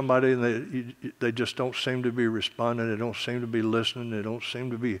for somebody and they just don't seem to be responding, they don't seem to be listening, they don't seem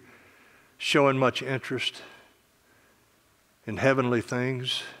to be showing much interest in heavenly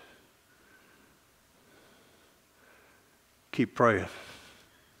things? Keep praying.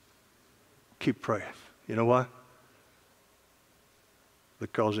 Keep praying. You know why?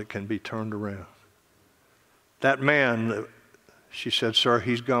 Because it can be turned around. That man, she said, "Sir,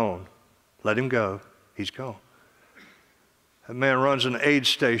 he's gone. Let him go. He's gone." That man runs an aid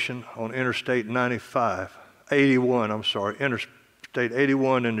station on Interstate 81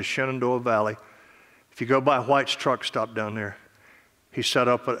 in the Shenandoah Valley. If you go by White's truck stop down there, he set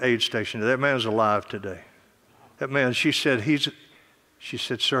up an aid station. That man's alive today. That man, she said,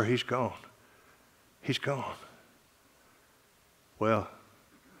 "Sir, he's gone. He's gone." Well,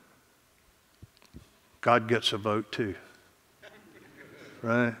 God gets a vote too.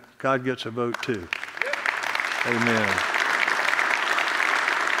 Right? God gets a vote too. Amen.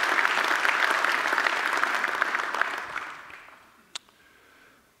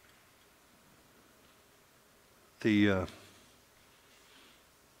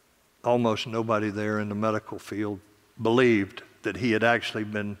 Almost nobody there in the medical field believed that he had actually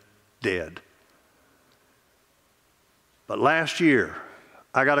been dead. But last year,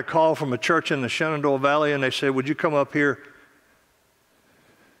 I got a call from a church in the Shenandoah Valley, and they said, "Would you come up here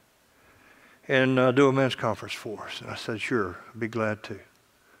and do a men's conference for us?" And I said, "Sure, I'd be glad to."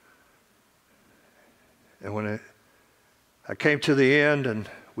 And when I came to the end and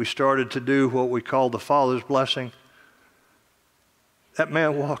we started to do what we call the Father's blessing, that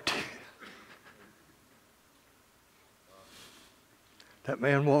man walked in. That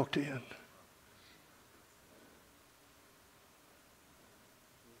man walked in.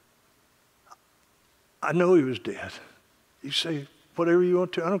 I know he was dead. You say whatever you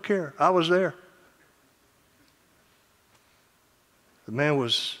want to. I don't care. I was there. The man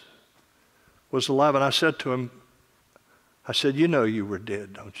was alive, and I said to him, I said, "You know you were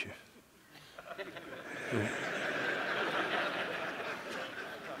dead, don't you?"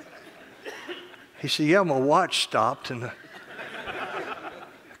 He said, "Yeah, my watch stopped, and I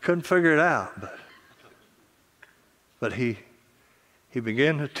couldn't figure it out." But he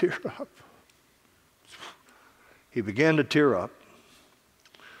began to tear up. He began to tear up.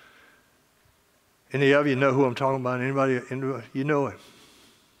 Any of you know who I'm talking about? Anybody? You know him.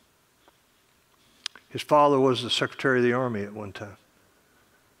 His father was the Secretary of the Army at one time.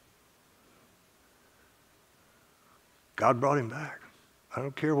 God brought him back. I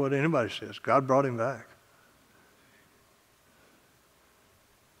don't care what anybody says. God brought him back.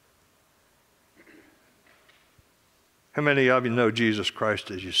 How many of you know Jesus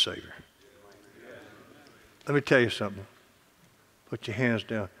Christ as your Savior? Let me tell you something. Put your hands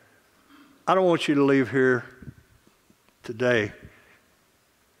down. I don't want you to leave here today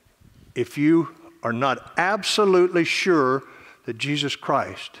if you are not absolutely sure that Jesus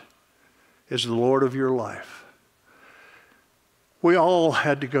Christ is the Lord of your life. We all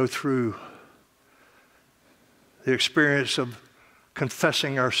had to go through the experience of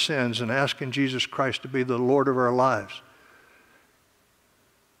confessing our sins and asking Jesus Christ to be the Lord of our lives.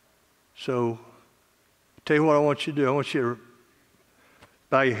 So, I'll tell you what I want you to do. I want you to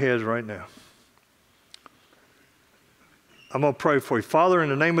bow your heads right now. I'm going to pray for you. Father, in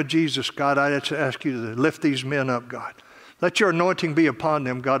the name of Jesus, God, I just ask you to lift these men up, God. Let your anointing be upon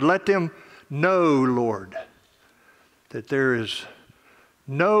them, God. Let them know, Lord, that there is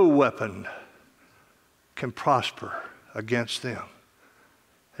no weapon can prosper against them.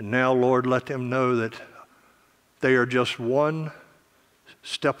 And now, Lord, let them know that they are just one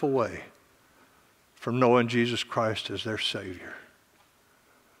step away from knowing Jesus Christ as their Savior.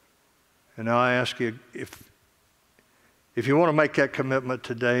 And now I ask you, if you want to make that commitment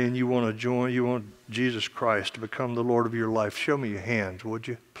today and you want to join, you want Jesus Christ to become the Lord of your life, show me your hands, would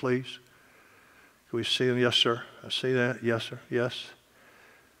you, please? Can we see them? Yes, sir. I see that. Yes, sir. Yes.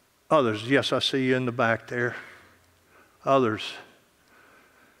 Others. Yes, I see you in the back there. Others.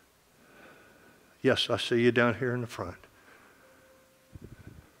 Yes, I see you down here in the front.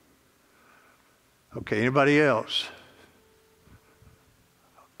 Okay, anybody else?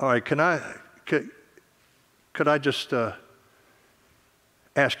 All right, could I just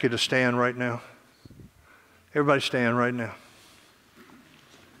ask you to stand right now? Everybody stand right now.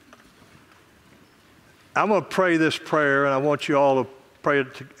 I'm going to pray this prayer, and I want you all to pray it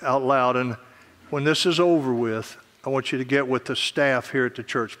out loud. And when this is over with, I want you to get with the staff here at the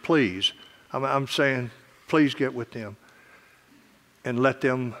church, please. I'm saying, please get with them and let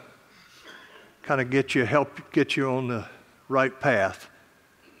them kind of help get you on the right path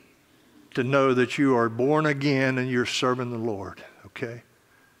to know that you are born again and you're serving the Lord, okay?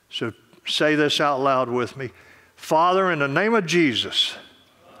 So say this out loud with me. Father, in the name of Jesus,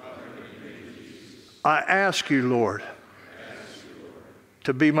 I ask you, Lord,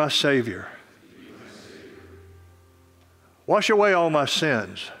 to be my Savior. Wash away all my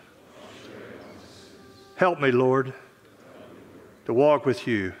sins. Help me, Lord, to walk with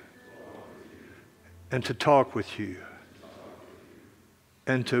you and to talk with you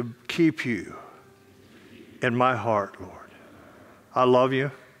and to keep you in my heart, Lord. I love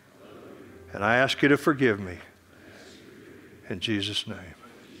you, and I ask you to forgive me. In Jesus' name,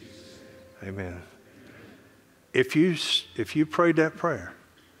 amen. If you prayed that prayer,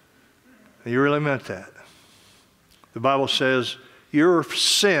 and you really meant that, the Bible says your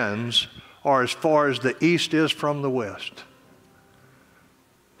sins are as far as the east is from the west.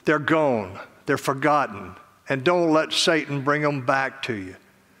 They're gone. They're forgotten. And don't let Satan bring them back to you,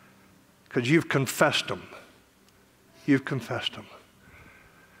 because you've confessed them. You've confessed them.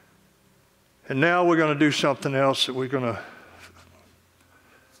 And now we're going to do something else that we're going to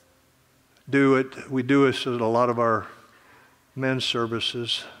do it. We do this at a lot of our men's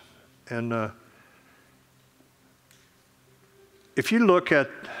services. And if you look at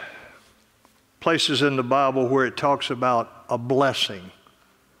places in the Bible where it talks about a blessing,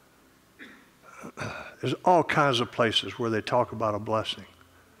 there's all kinds of places where they talk about a blessing.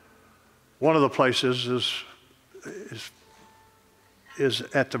 One of the places is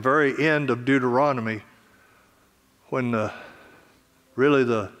at the very end of Deuteronomy, when the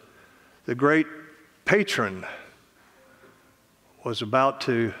great patron was about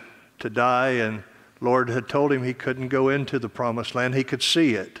to die, and Lord had told him he couldn't go into the promised land. He could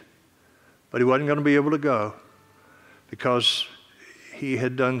see it, but he wasn't going to be able to go because he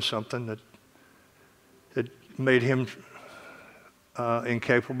had done something that made him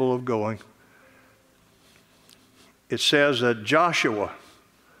incapable of going. It says that Joshua,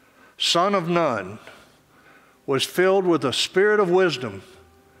 son of Nun, was filled with a spirit of wisdom.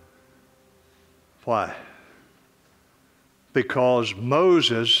 Why? Because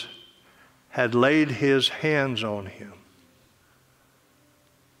Moses had laid his hands on him.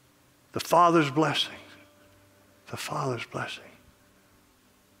 The Father's blessing. The Father's blessing.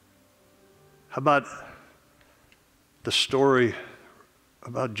 How about the story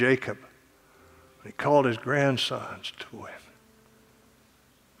about Jacob? He called his grandsons to him.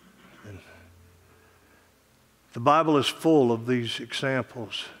 And the Bible is full of these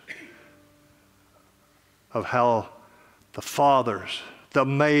examples of how the fathers, the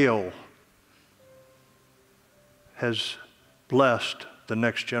male, has blessed the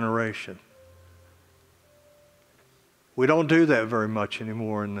next generation. We don't do that very much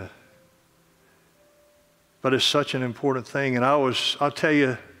anymore but it's such an important thing. And I'll tell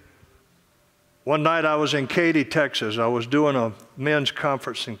you, one night I was in Katy, Texas. I was doing a men's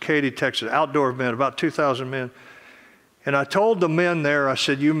conference in Katy, Texas, outdoor event, about 2,000 men. And I told the men there, I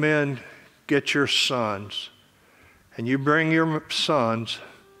said, you men, get your sons. And you bring your sons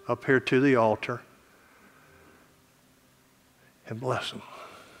up here to the altar and bless them.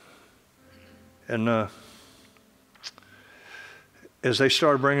 And as they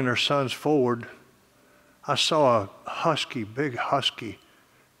started bringing their sons forward, I saw a big husky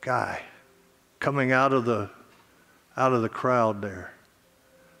guy coming out of the crowd there.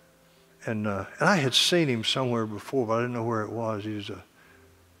 And I had seen him somewhere before, but I didn't know where it was.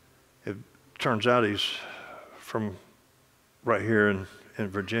 It turns out he's from right here in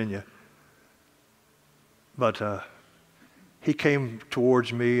Virginia. But he came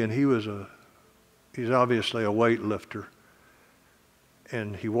towards me, and he's obviously a weightlifter.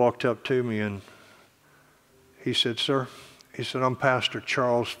 And he walked up to me, and he said, sir, he said, I'm Pastor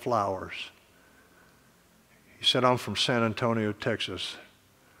Charles Flowers. He said, I'm from San Antonio, Texas.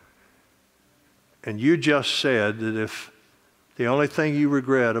 And you just said that if the only thing you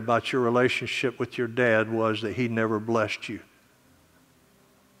regret about your relationship with your dad was that he never blessed you.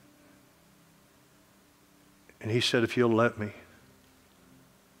 And he said, if you'll let me,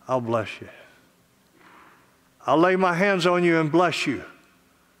 I'll bless you. I'll lay my hands on you and bless you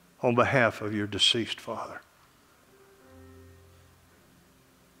on behalf of your deceased father.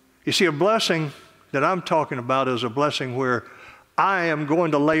 You see, a blessing that I'm talking about is a blessing where I am going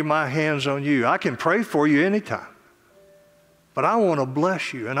to lay my hands on you. I can pray for you anytime, but I want to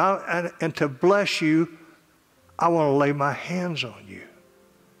bless you. And to bless you, I want to lay my hands on you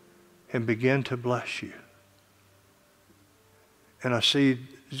and begin to bless you. And I see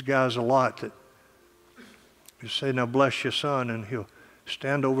these guys a lot that you say, now bless your son, and he'll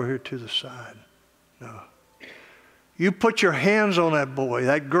stand over here to the side. No. You put your hands on that boy,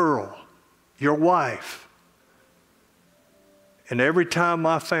 that girl, your wife. And every time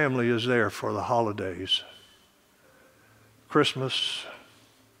my family is there for the holidays, Christmas,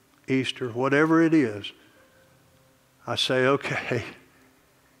 Easter, whatever it is, I say, okay,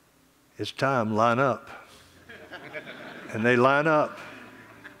 it's time, line up. And they line up,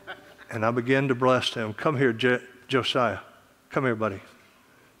 and I begin to bless them. Come here, Josiah. Come here, buddy.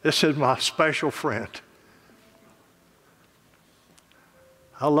 This is my special friend.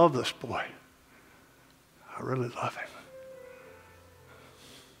 I love this boy. I really love him.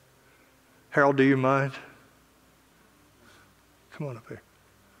 Harold, do you mind? Come on up here.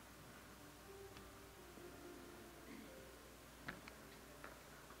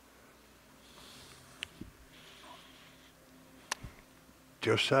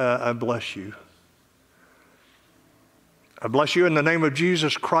 Josiah, I bless you. I bless you in the name of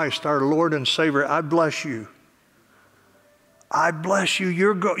Jesus Christ, our Lord and Savior. I bless you. I bless you.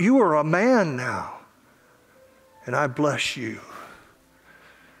 You are a man now. And I bless you.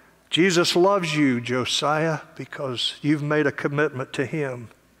 Jesus loves you, Josiah, because you've made a commitment to him.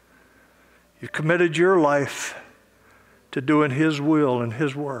 You've committed your life to doing his will and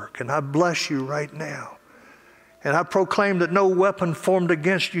his work. And I bless you right now. And I proclaim that no weapon formed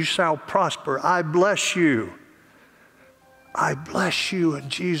against you shall prosper. I bless you. I bless you in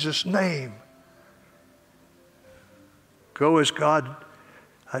Jesus' name. Go as God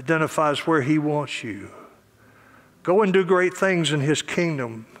identifies where he wants you. Go and do great things in his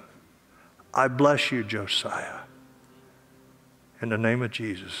kingdom. I bless you, Josiah. In the name of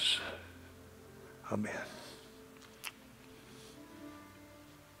Jesus. Amen.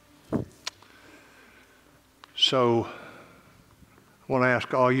 So, I want to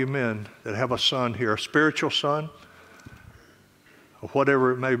ask all you men that have a son here, a spiritual son, or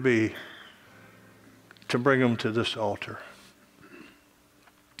whatever it may be, to bring them to this altar.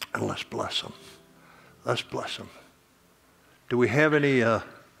 And let's bless them. Let's bless them. Do we have any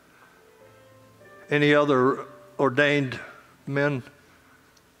other ordained men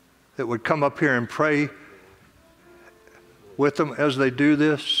that would come up here and pray with them as they do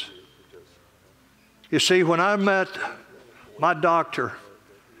this? You see, when I met my doctor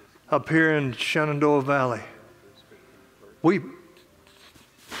up here in Shenandoah Valley, we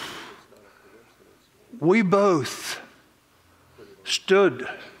both stood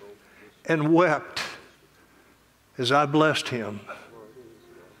and wept as I blessed him.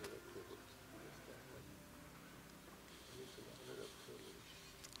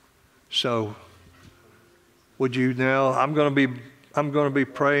 So, would you now? I'm going to be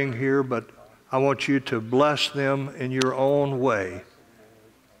praying here, but I want you to bless them in your own way.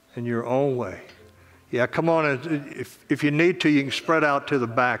 In your own way. Yeah, come on. If you need to, you can spread out to the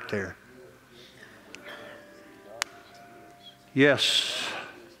back there. Yes.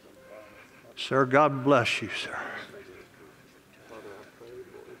 Sir, God bless you, sir.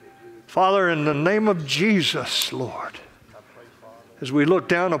 Father, in the name of Jesus, Lord, as we look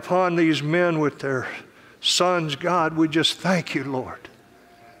down upon these men with their sons, God, we just thank you, Lord.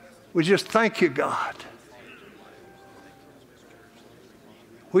 We just thank you, God.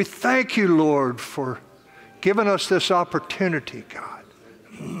 We thank you, Lord, for giving us this opportunity, God,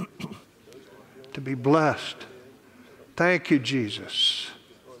 to be blessed. Thank you, Jesus.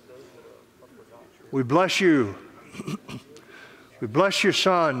 We bless you. We bless your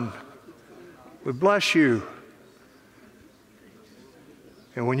son. We bless you.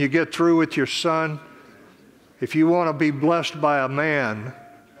 And when you get through with your son, if you want to be blessed by a man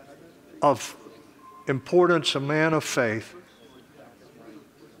of importance, a man of faith,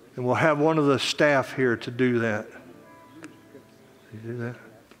 and we'll have one of the staff here to do that. You do that?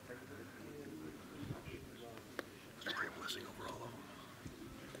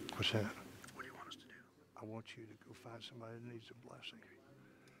 What's that? What do you want us to do? I want you to go find somebody that needs a blessing.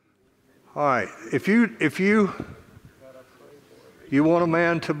 All right. If you want a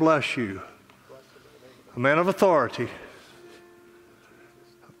man to bless you, a man of authority,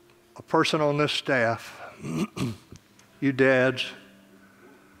 a person on this staff, you dads,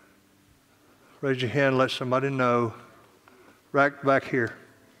 raise your hand, let somebody know. Right back here.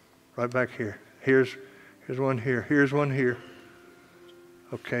 Right back here. Here's one here. Here's one here.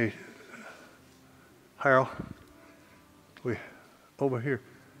 Okay. Harold, over here.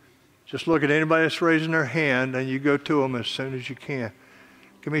 Just look at anybody that's raising their hand and you go to them as soon as you can.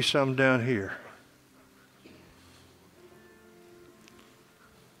 Give me some down here.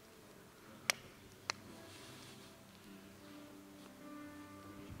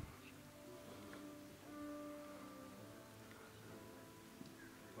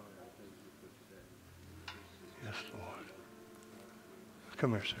 Yes, Lord.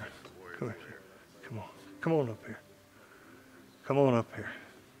 Come here, sir. Come here, sir. Come on. Come on up here. Come on up here.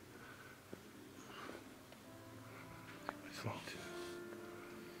 Come on.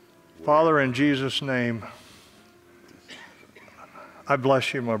 Father, in Jesus' name, I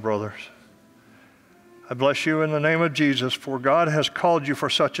bless you, my brothers. I bless you in the name of Jesus, for God has called you for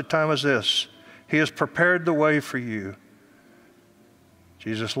such a time as this. He has prepared the way for you.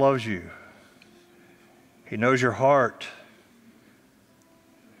 Jesus loves you. He knows your heart.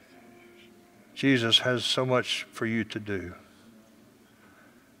 Jesus has so much for you to do.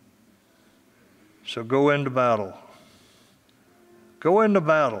 So go into battle. Go into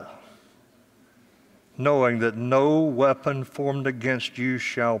battle, knowing that no weapon formed against you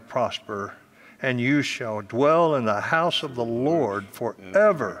shall prosper, and you shall dwell in the house of the Lord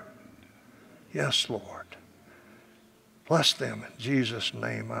forever. Yes, Lord. Bless them in Jesus'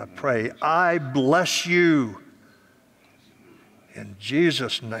 name, I pray. I bless you in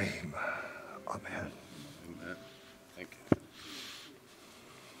Jesus' name. Amen. Amen. Thank you.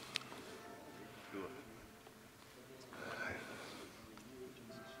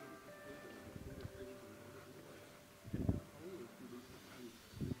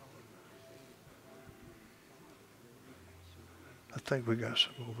 I think we got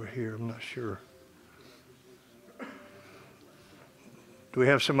some over here. I'm not sure. Do we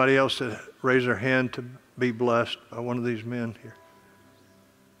have somebody else that raise their hand to be blessed by one of these men here?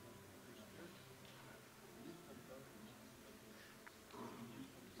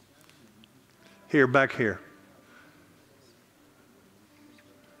 Here, back here.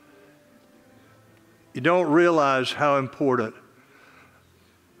 You don't realize how important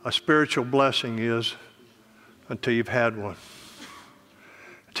a spiritual blessing is until you've had one.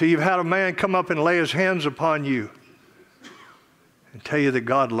 Until you've had a man come up and lay his hands upon you and tell you that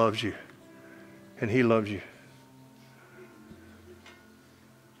God loves you and he loves you.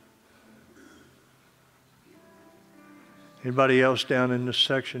 Anybody else down in this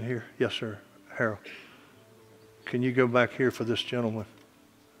section here? Yes, sir. Harold. Can you go back here for this gentleman?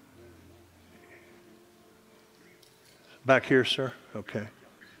 Back here, sir? Okay.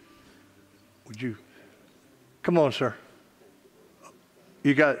 Would you? Come on, sir.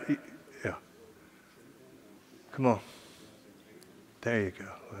 You got, yeah. Come on. There you go.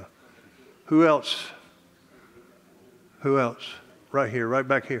 Well, who else? Who else? Right here, right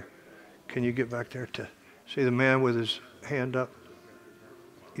back here. Can you get back there to see the man with his hand up?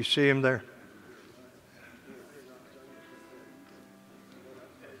 You see him there?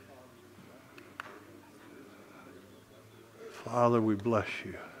 Father, we bless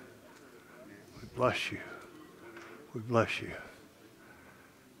you. We bless you. We bless you.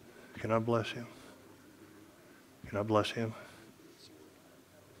 Can I bless him? Can I bless him?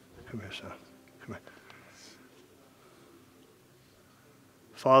 Come here, son. Come here.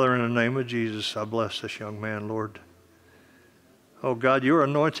 Father, in the name of Jesus, I bless this young man, Lord. Oh, God, your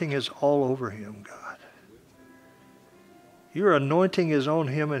anointing is all over him, God. Your anointing is on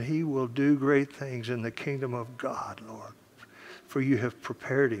him, and he will do great things in the kingdom of God, Lord. For you have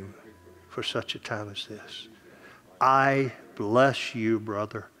prepared him for such a time as this. I bless you,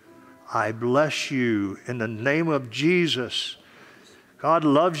 brother. I bless you in the name of Jesus. God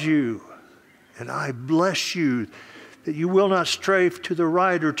loves you, and I bless you that you will not stray to the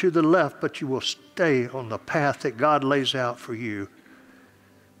right or to the left, but you will stay on the path that God lays out for you.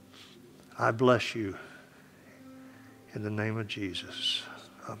 I bless you in the name of Jesus.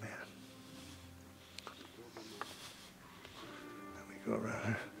 Amen. Let me go around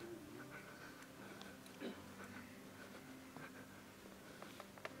here.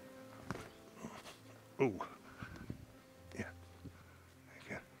 Ooh. Yeah. Thank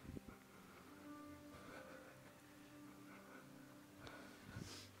you.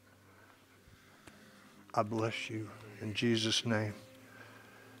 I bless you in Jesus' name.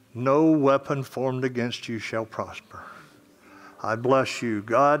 No weapon formed against you shall prosper. I bless you.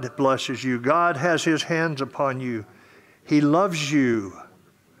 God blesses you. God has his hands upon you. He loves you.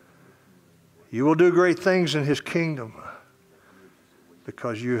 You will do great things in his kingdom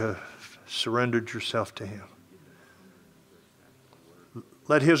because you have surrendered yourself to him.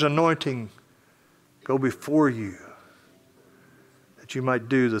 Let his anointing go before you, that you might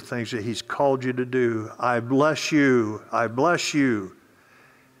do the things that he's called you to do. I bless you. I bless you.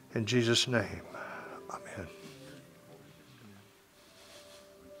 In Jesus' name, amen.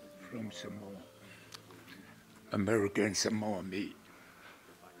 From Samoa, American Samoa meat.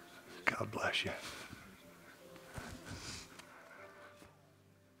 God bless you.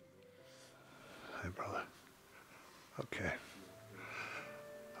 Hey, brother. Okay.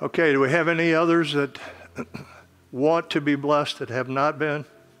 Okay, do we have any others that want to be blessed that have not been?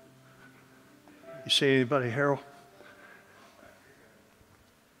 You see anybody, Harold?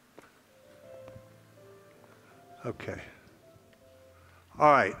 Okay.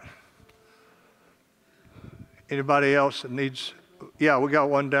 All right. Anybody else that needs? Yeah, we got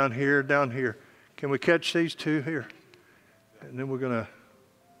one down here, down here. Can we catch these two here? And then we're going to.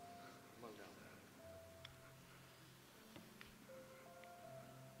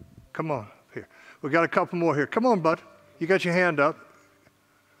 Come on, here. We got a couple more here. Come on, bud. You got your hand up.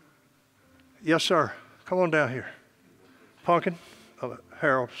 Yes, sir. Come on down here. Pumpkin? Oh,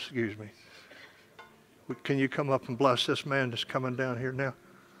 Harold, excuse me. Can you come up and bless this man that's coming down here now?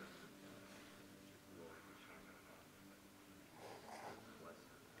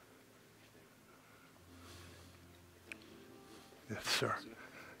 Yes, sir.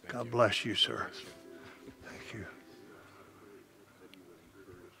 God bless you, sir. Thank you.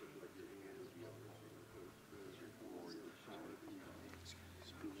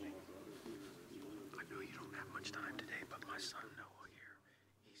 I know you don't have much time today, but my son Noah here,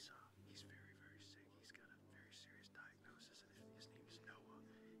 he's very, very sick. He's got a very serious diagnosis, and his name is Noah.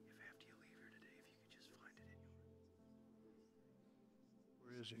 If after you leave here today, if you could just find it in your...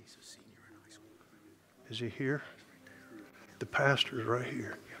 Where is he? He's a senior in high school. Is he here? The pastor's right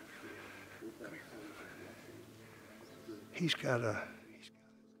here. He's got a...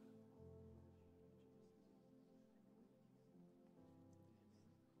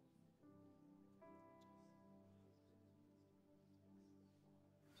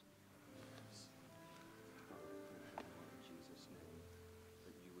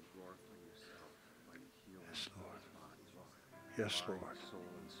 Yes, Lord. Yes, Lord.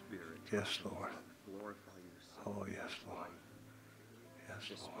 Yes, Lord. Oh, yes, Lord.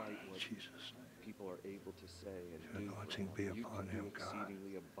 Yes, Lord. Jesus. People are able to say and Your anointing be upon him, God.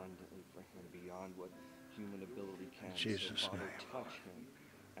 exceedingly abundantly for him beyond what human ability can. In Jesus' Father, name. touch him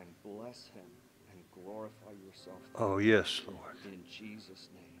and bless him and glorify yourself. Oh, yes, Lord. In Jesus'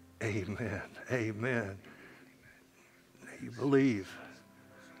 name. Amen. Amen. You believe.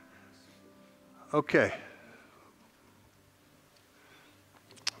 Okay.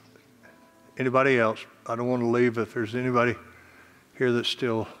 Anybody else? I don't want to leave if there's anybody here that's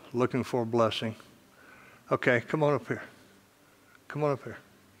still looking for a blessing. Okay, come on up here. Come on up here.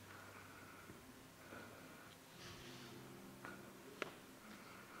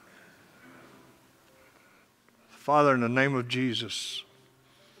 Father, in the name of Jesus,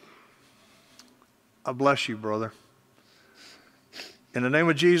 I bless you, brother. In the name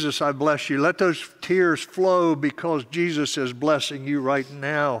of Jesus, I bless you. Let those tears flow because Jesus is blessing you right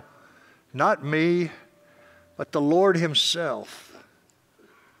now. Not me, but the Lord himself.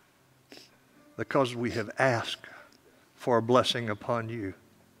 Because we have asked for a blessing upon you.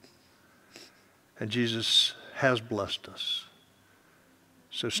 And Jesus has blessed us.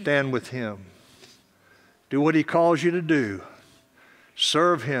 So stand with him. Do what he calls you to do.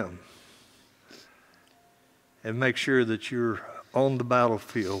 Serve him. And make sure that you're on the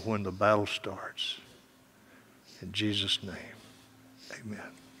battlefield when the battle starts. In Jesus' name, amen.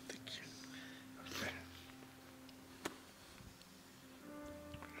 Thank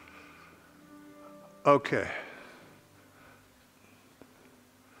you. Okay.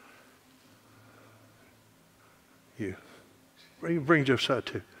 You bring Josiah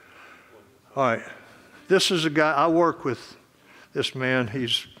too. All right. This is a guy, I work with this man.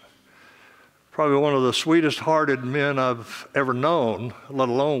 He's probably one of the sweetest-hearted men I've ever known, let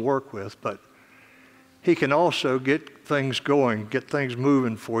alone work with, but he can also get things going, get things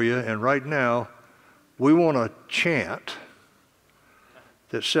moving for you. And right now, we want to chant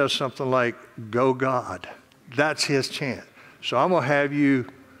that says something like, "Go God." That's his chant. So I'm going to have you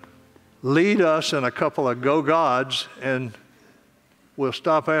lead us in a couple of "Go Gods," and we'll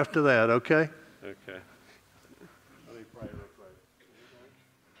stop after that, okay? Okay. Let me pray real quick.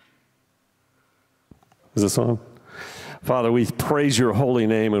 Is this on? Father, we praise your holy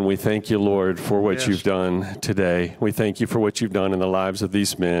name and we thank you, Lord, for what you've done today. We thank you for what you've done in the lives of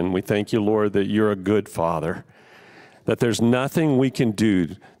these men. We thank you, Lord, that you're a good Father, that there's nothing we can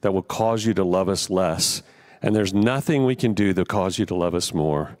do that will cause you to love us less, and there's nothing we can do that will cause you to love us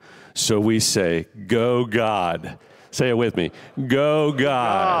more. So we say, "Go God." Say it with me. Go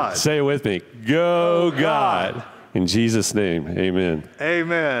God. Say it with me. Go God. In Jesus' name, amen.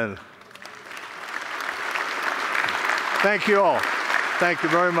 Amen. Thank you all. Thank you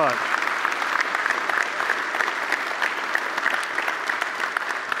very much.